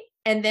 right?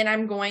 And then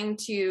I'm going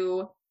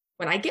to,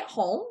 when I get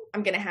home,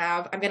 I'm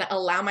gonna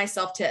allow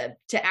myself to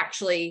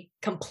actually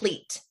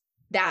complete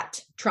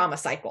that trauma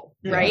cycle,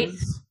 right?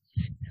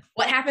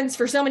 What happens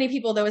for so many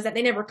people though is that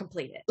they never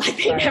complete it. Like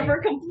they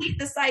never complete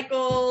the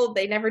cycle.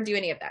 They never do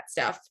any of that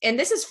stuff. And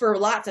this is for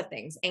lots of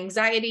things,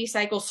 anxiety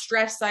cycles,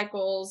 stress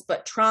cycles,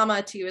 but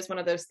trauma too is one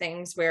of those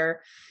things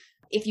where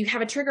if you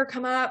have a trigger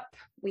come up,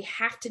 we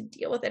have to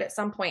deal with it at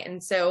some point.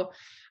 And so,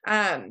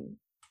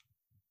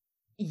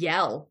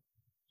 yelling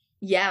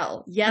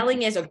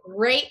is a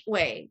great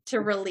way to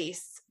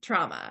release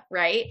trauma,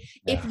 right?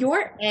 If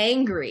you're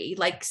angry,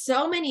 like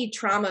so many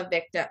trauma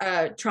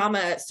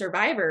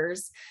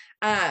survivors,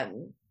 I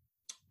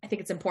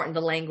think it's important,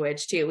 the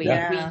language too. We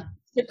to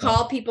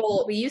call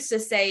people, we used to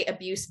say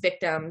abuse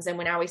victims, and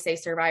now we say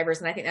survivors.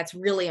 And I think that's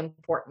really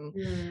important.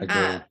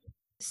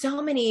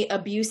 So many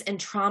abuse and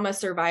trauma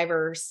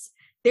survivors,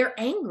 they're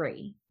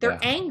angry. They're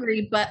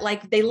angry, but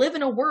like they live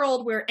in a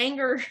world where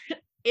anger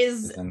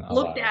is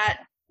looked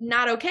at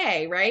not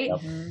okay, right?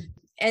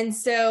 And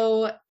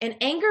so, and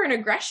anger and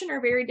aggression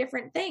are very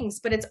different things,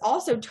 but it's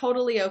also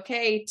totally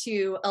okay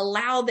to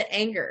allow the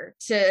anger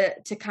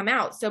to come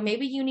out. So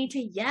maybe you need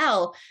to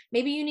yell.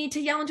 Maybe you need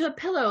to yell into a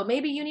pillow.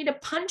 Maybe you need to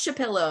punch a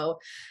pillow.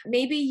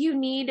 Maybe you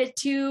need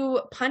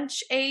to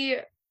punch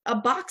a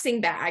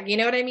boxing bag. You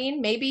know what I mean?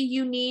 Maybe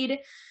you need,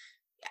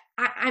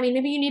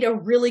 maybe you need a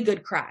really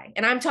good cry.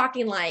 And I'm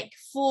talking like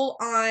full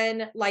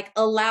on, like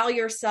allow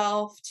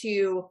yourself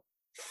to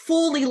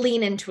fully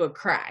lean into a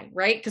cry,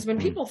 right? Because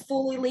when people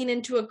fully lean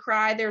into a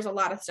cry, there's a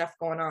lot of stuff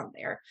going on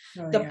there.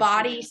 The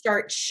body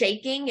starts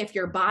shaking. If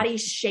your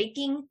body's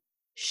shaking,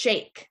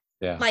 shake.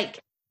 Like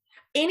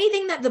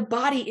anything that the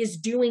body is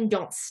doing,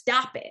 don't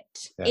stop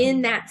it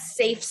in that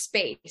safe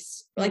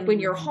space. Like when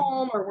you're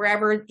home or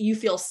wherever you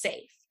feel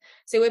safe.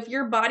 So if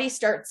your body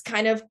starts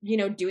kind of,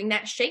 doing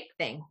that shake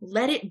thing,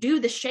 let it do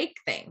the shake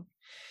thing.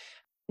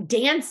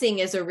 Dancing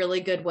is a really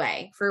good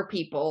way for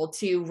people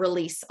to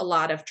release a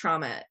lot of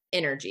trauma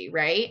energy,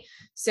 right?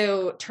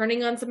 So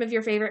turning on some of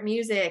your favorite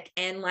music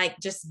and like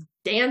just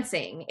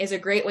dancing is a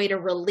great way to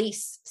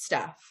release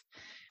stuff.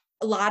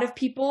 A lot of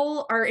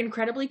people are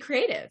incredibly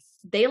creative.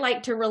 They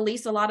like to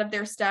release a lot of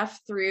their stuff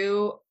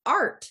through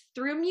art,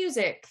 through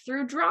music,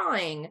 through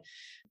drawing.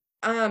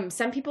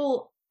 Some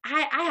people,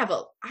 I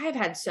have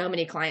had so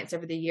many clients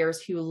over the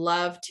years who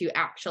love to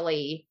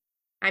actually,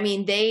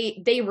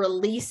 they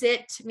release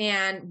it,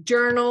 man,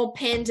 journal,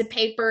 pen to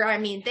paper.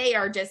 They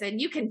are just, and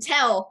you can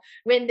tell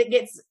when it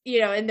gets,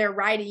 in their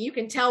writing, you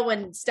can tell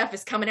when stuff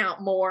is coming out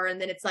more,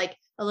 and then it's like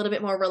a little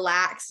bit more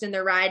relaxed in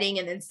their writing.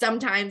 And then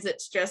sometimes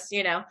it's just,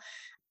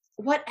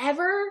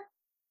 whatever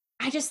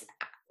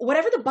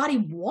the body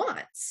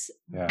wants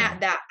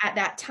at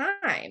that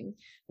time.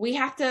 We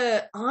have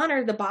to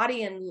honor the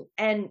body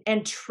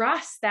and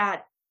trust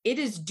that it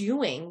is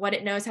doing what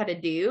it knows how to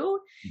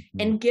do,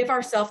 and give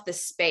ourselves the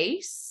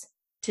space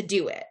to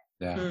do it.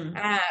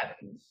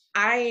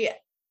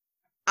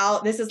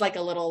 This is like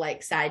a little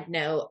like side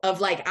note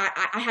of like,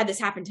 I had this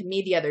happen to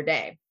me the other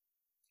day.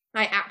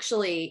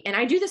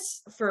 I do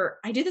this for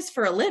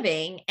a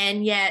living,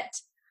 and yet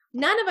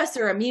none of us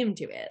are immune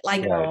to it.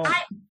 Like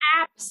I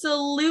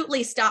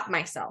absolutely stop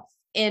myself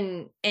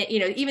in,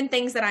 even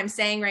things that I'm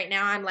saying right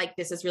now, I'm like,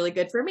 this is really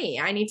good for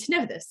me. I need to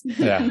know this.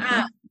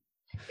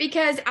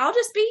 Because I'll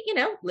just be,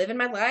 living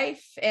my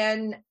life,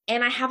 and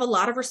I have a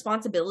lot of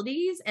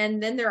responsibilities.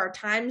 And then there are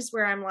times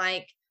where I'm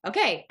like,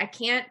 okay, I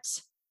can't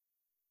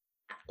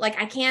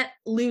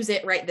lose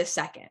it right this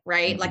second,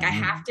 right? Like I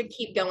have to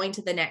keep going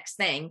to the next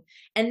thing.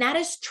 And that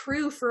is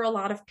true for a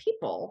lot of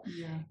people.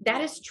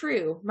 That is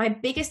true. My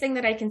biggest thing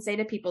that I can say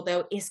to people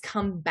though, is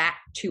come back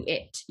to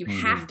it. You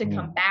have to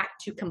come back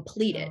to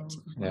complete it.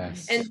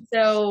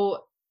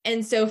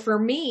 And so for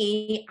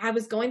me, I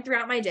was going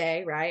throughout my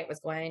day, right? Was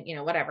going,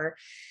 whatever.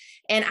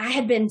 And I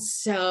had been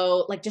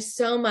so like, just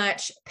so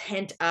much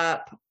pent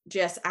up.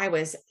 I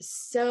was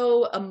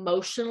so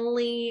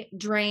emotionally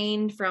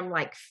drained from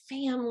like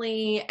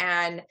family,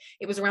 and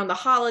it was around the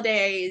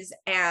holidays,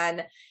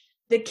 and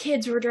the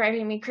kids were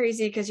driving me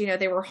crazy because,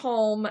 they were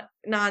home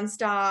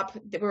nonstop.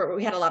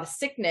 We had a lot of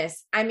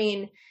sickness. I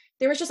mean,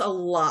 there was just a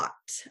lot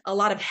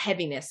of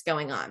heaviness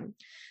going on.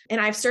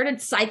 And I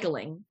started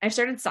cycling,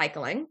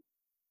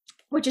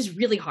 which is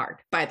really hard,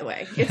 by the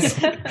way.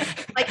 It's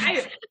like,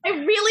 I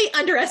really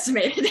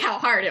underestimated how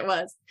hard it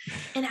was.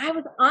 And I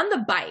was on the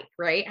bike,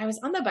 right?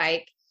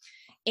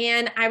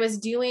 And I was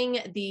doing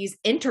these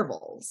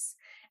intervals.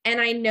 And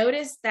I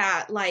noticed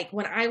that like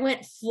when I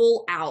went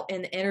full out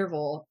in the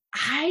interval,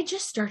 I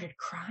just started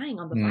crying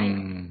on the bike.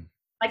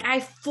 Like I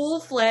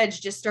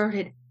full-fledged just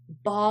started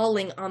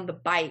bawling on the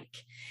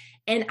bike.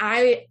 And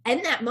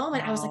in that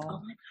moment, I was like,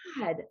 oh my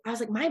God, I was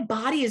like, my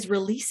body is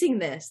releasing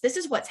this. This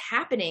is what's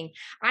happening.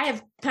 I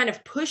have kind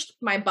of pushed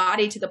my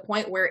body to the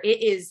point where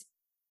it is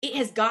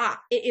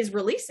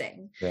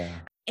releasing. Yeah.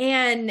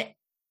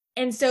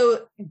 And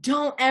so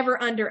don't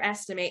ever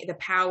underestimate the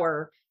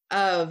power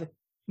of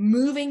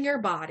moving your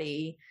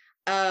body,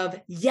 of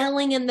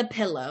yelling in the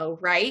pillow,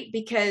 right?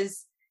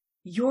 Because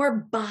your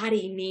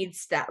body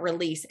needs that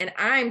release. And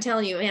I'm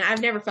telling you, man,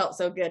 I've never felt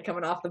so good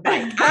coming off the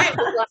bike.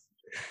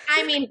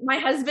 I mean, my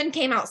husband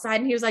came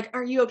outside and he was like,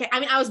 are you okay? I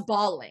mean, I was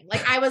bawling.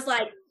 Like I was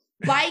like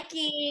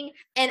biking,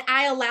 and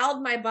I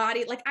allowed my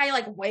body, like I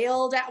like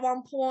wailed at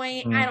one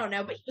point. I don't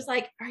know, but he was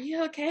like, are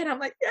you okay? And I'm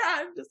like, yeah,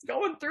 I'm just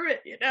going through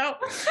it, I'm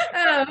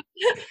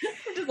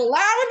just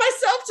allowing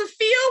myself to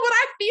feel what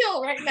I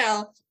feel right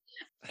now.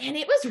 And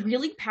it was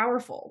really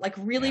powerful, like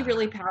really,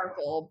 really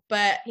powerful.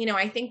 But,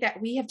 I think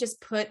that we have just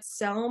put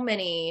so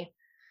much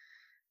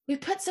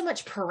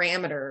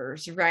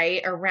parameters,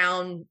 right,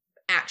 around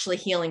actually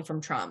healing from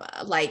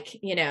trauma. Like,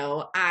 it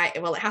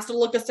has to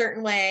look a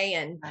certain way.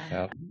 And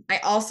I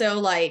also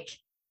like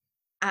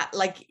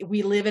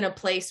we live in a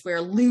place where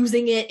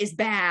losing it is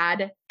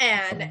bad.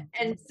 And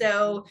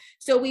so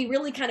we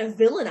really kind of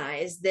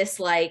villainize this,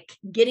 like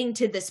getting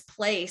to this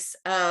place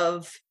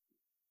of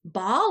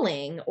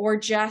bawling or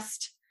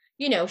just,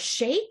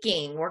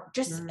 shaking or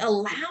just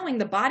allowing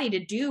the body to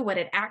do what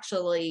it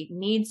actually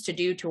needs to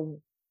do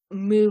to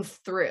move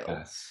through.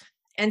 Yes.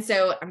 And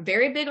so I'm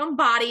very big on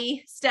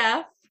body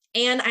stuff.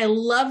 And I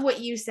love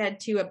what you said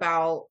too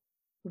about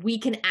we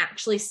can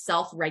actually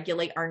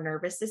self-regulate our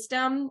nervous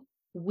system.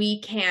 We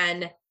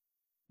can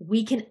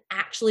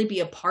actually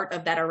be a part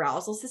of that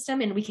arousal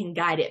system, and we can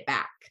guide it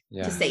back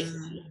to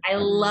safety. I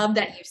love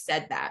that you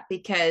said that,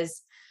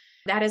 because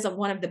that is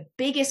one of the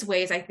biggest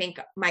ways I think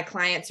my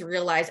clients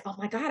realize, oh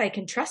my God, I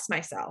can trust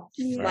myself.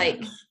 Yeah.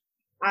 Like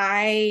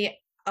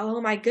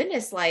oh my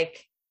goodness,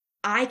 like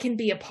I can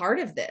be a part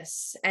of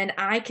this, and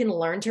I can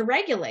learn to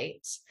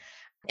regulate,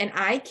 and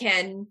I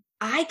can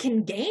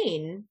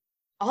gain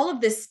all of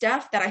this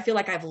stuff that I feel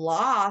like I've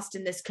lost,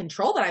 and this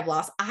control that I've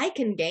lost. I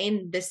can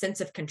gain this sense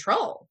of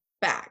control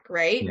back.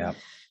 Right. Yeah.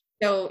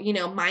 So,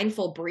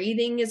 mindful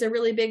breathing is a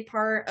really big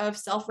part of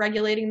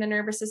self-regulating the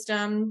nervous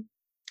system.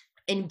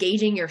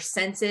 Engaging your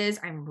senses.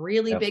 I'm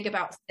really big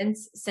about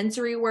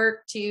sensory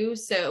work too.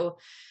 So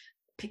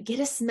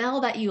get a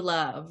smell that you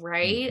love,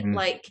 right?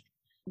 Like,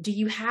 do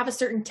you have a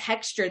certain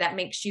texture that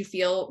makes you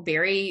feel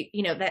very,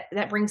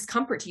 that brings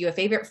comfort to you? A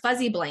favorite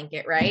fuzzy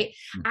blanket, right?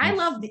 I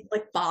love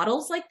like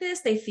bottles like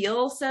this. They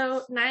feel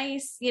so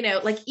nice,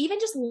 like even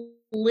just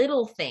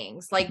little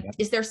things. Like,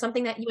 is there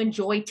something that you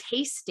enjoy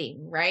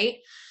tasting, right?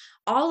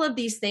 All of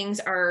these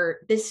things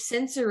this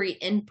sensory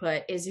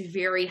input is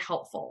very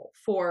helpful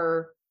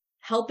for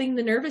helping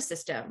the nervous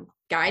system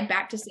guide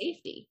back to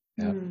safety.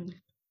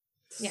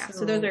 Yeah.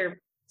 So those are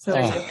so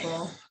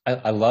beautiful.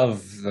 I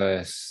love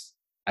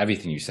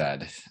everything you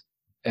said.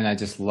 And I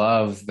just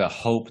love the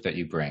hope that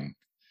you bring.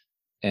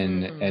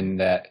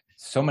 And that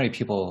so many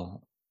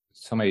people,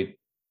 so many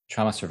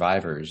trauma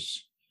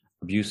survivors,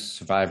 abuse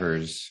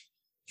survivors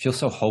feel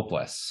so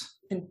hopeless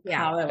and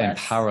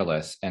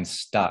powerless and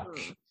stuck.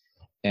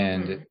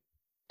 And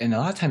a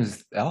lot of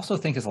times I also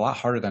think it's a lot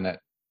harder than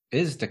it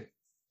is to,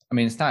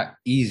 it's not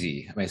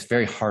easy. It's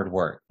very hard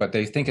work, but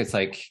they think it's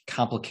like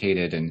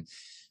complicated and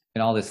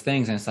all these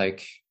things. And it's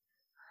like,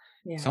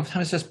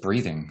 sometimes it's just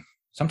breathing.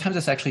 Sometimes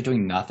it's actually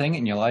doing nothing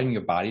and you're allowing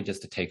your body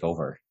just to take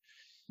over.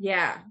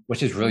 Yeah.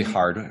 Which is really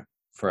hard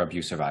for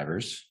abuse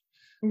survivors.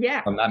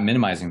 Yeah. I'm not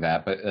minimizing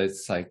that, but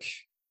it's like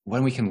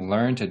when we can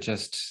learn to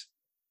just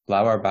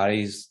allow our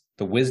bodies,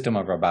 the wisdom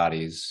of our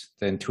bodies,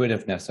 the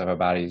intuitiveness of our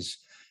bodies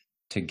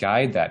to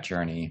guide that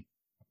journey,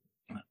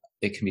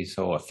 it can be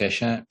so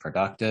efficient,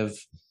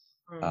 productive.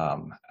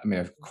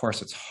 Of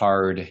course it's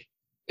hard.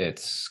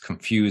 It's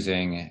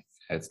confusing.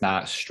 It's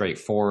not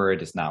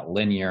straightforward. It's not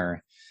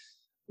linear.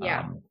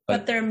 Yeah.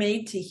 But they're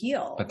made to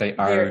heal. But they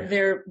are.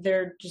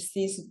 They're just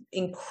these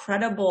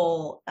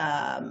incredible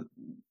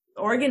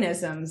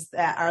organisms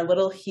that are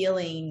little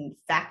healing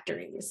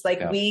factories.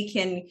 Like we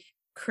can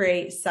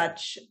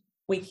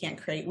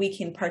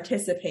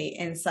participate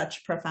in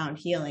such profound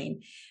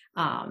healing.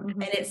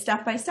 And it's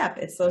step by step.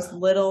 It's those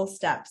little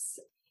steps.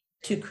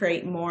 to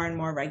create more and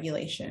more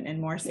regulation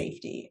and more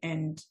safety.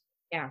 And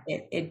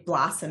it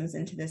blossoms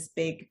into this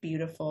big,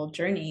 beautiful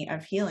journey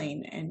of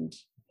healing and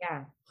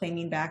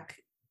gaining back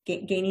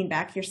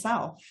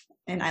yourself.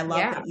 And I love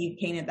that you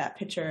painted that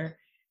picture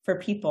for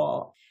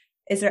people.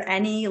 Is there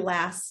any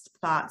last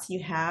thoughts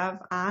you have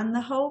on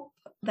the hope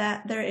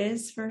that there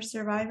is for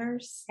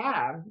survivors?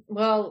 Yeah,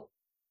 well,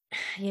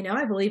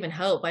 I believe in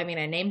hope. I mean,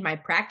 I named my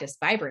practice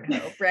Vibrant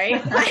Hope,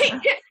 right?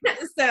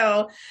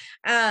 So,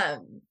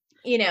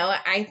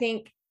 I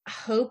think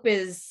hope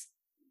is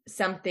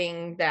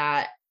something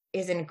that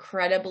is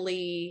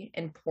incredibly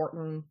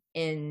important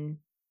in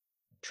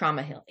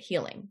trauma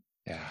healing.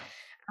 Yeah.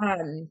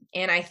 And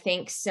I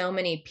think so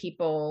many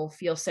people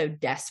feel so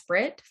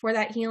desperate for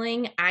that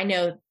healing. I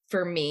know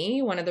for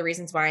me, one of the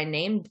reasons why I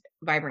named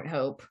Vibrant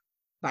Hope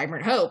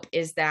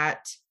is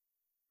that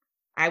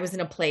I was in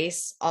a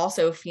place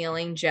also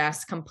feeling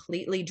just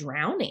completely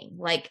drowning,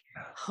 like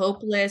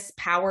hopeless,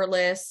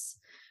 powerless,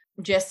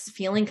 just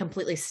feeling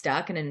completely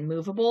stuck and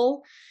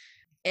immovable.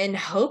 And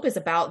hope is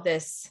about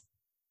this,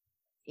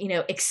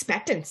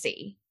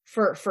 expectancy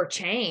for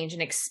change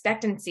and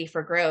expectancy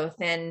for growth.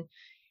 And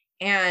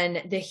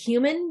the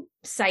human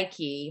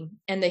psyche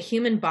and the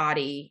human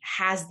body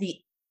has the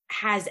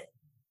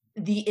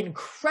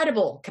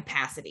incredible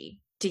capacity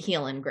to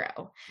heal and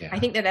grow. Yeah. I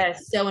think that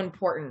is so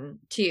important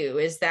too,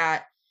 is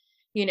that,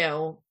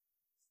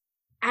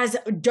 as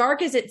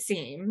dark as it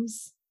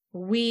seems,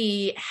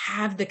 we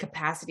have the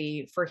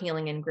capacity for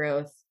healing and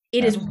growth.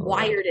 It is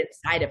wired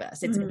inside of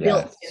us. It's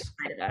built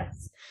inside of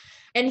us.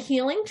 And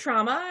healing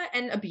trauma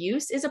and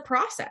abuse is a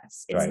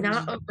process. It's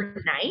not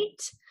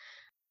overnight,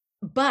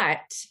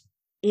 but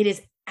it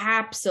is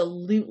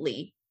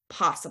absolutely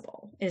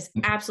possible. It is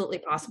absolutely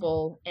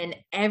possible. And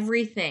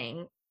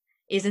everything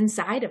is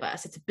inside of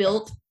us. It's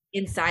built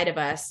inside of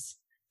us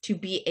to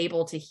be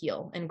able to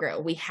heal and grow.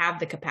 We have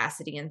the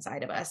capacity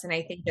inside of us. And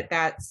I think that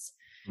that's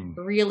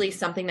really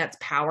something that's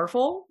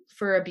powerful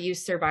for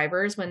abuse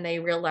survivors when they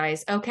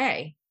realize,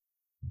 okay,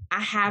 I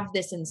have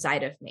this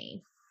inside of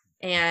me.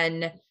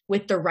 And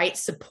with the right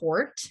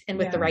support and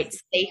with the right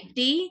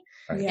safety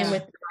and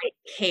with the right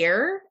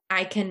care,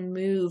 I can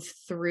move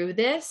through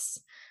this.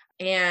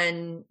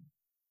 And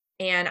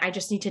I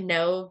just need to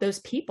know those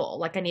people.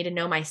 Like, I need to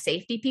know my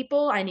safety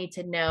people. I need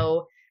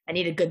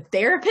a good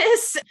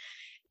therapist,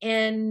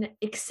 and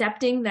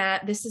accepting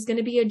that this is going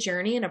to be a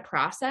journey and a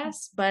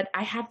process, but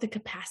I have the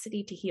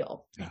capacity to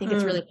heal. I think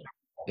it's really powerful.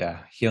 Yeah.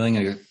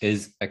 Healing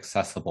is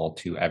accessible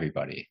to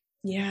everybody.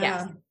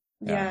 Yeah.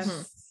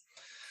 Yes.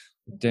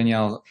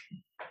 Danielle,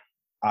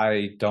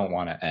 I don't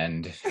want to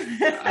end.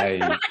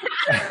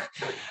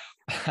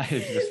 I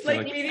just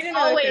like we need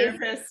another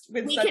therapist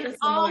with we such can a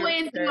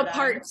always do a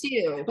part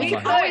two. We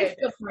could.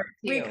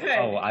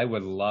 Oh, I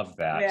would love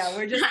that. Yeah,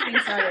 we're just getting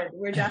started.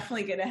 We're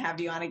definitely going to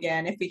have you on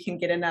again. If we can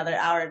get another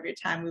hour of your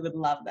time, we would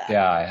love that.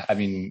 Yeah, I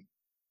mean,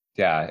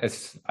 I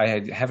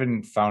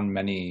haven't found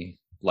many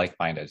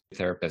like-minded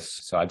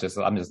therapists, so I'm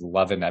just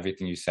loving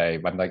everything you say.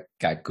 I'm like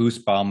got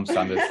goosebumps.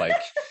 I'm just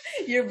like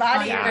your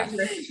body.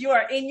 You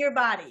are in your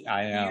body.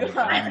 I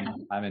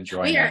am. I'm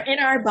enjoying. We are in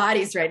our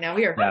bodies right now.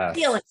 We are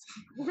feeling.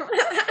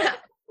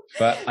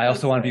 But I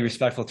also want to be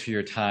respectful to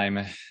your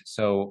time.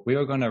 So we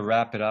are going to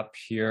wrap it up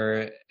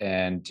here,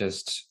 and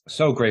just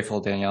so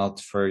grateful, Danielle,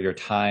 for your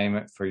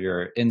time, for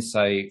your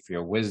insight, for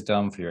your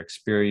wisdom, for your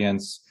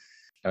experience,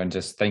 and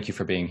just thank you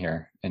for being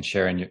here and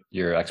sharing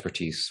your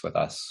expertise with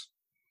us.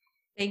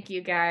 Thank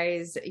you,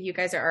 guys. You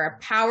guys are a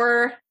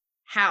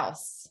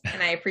powerhouse,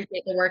 and I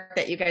appreciate the work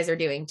that you guys are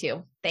doing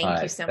too.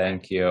 Thank you so much.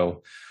 Thank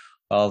you.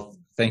 Well,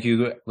 thank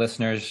you,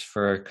 listeners,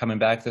 for coming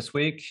back this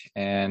week,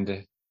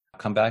 and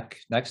come back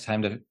next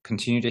time to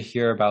continue to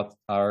hear about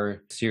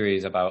our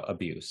series about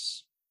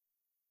abuse.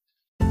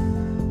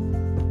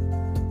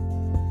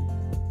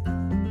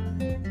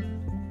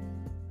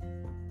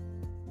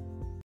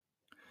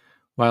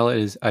 While it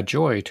is a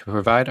joy to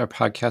provide our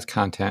podcast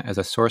content as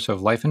a source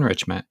of life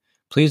enrichment,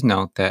 please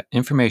note that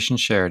information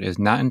shared is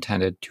not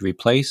intended to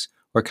replace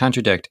or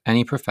contradict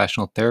any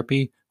professional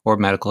therapy or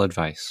medical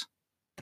advice.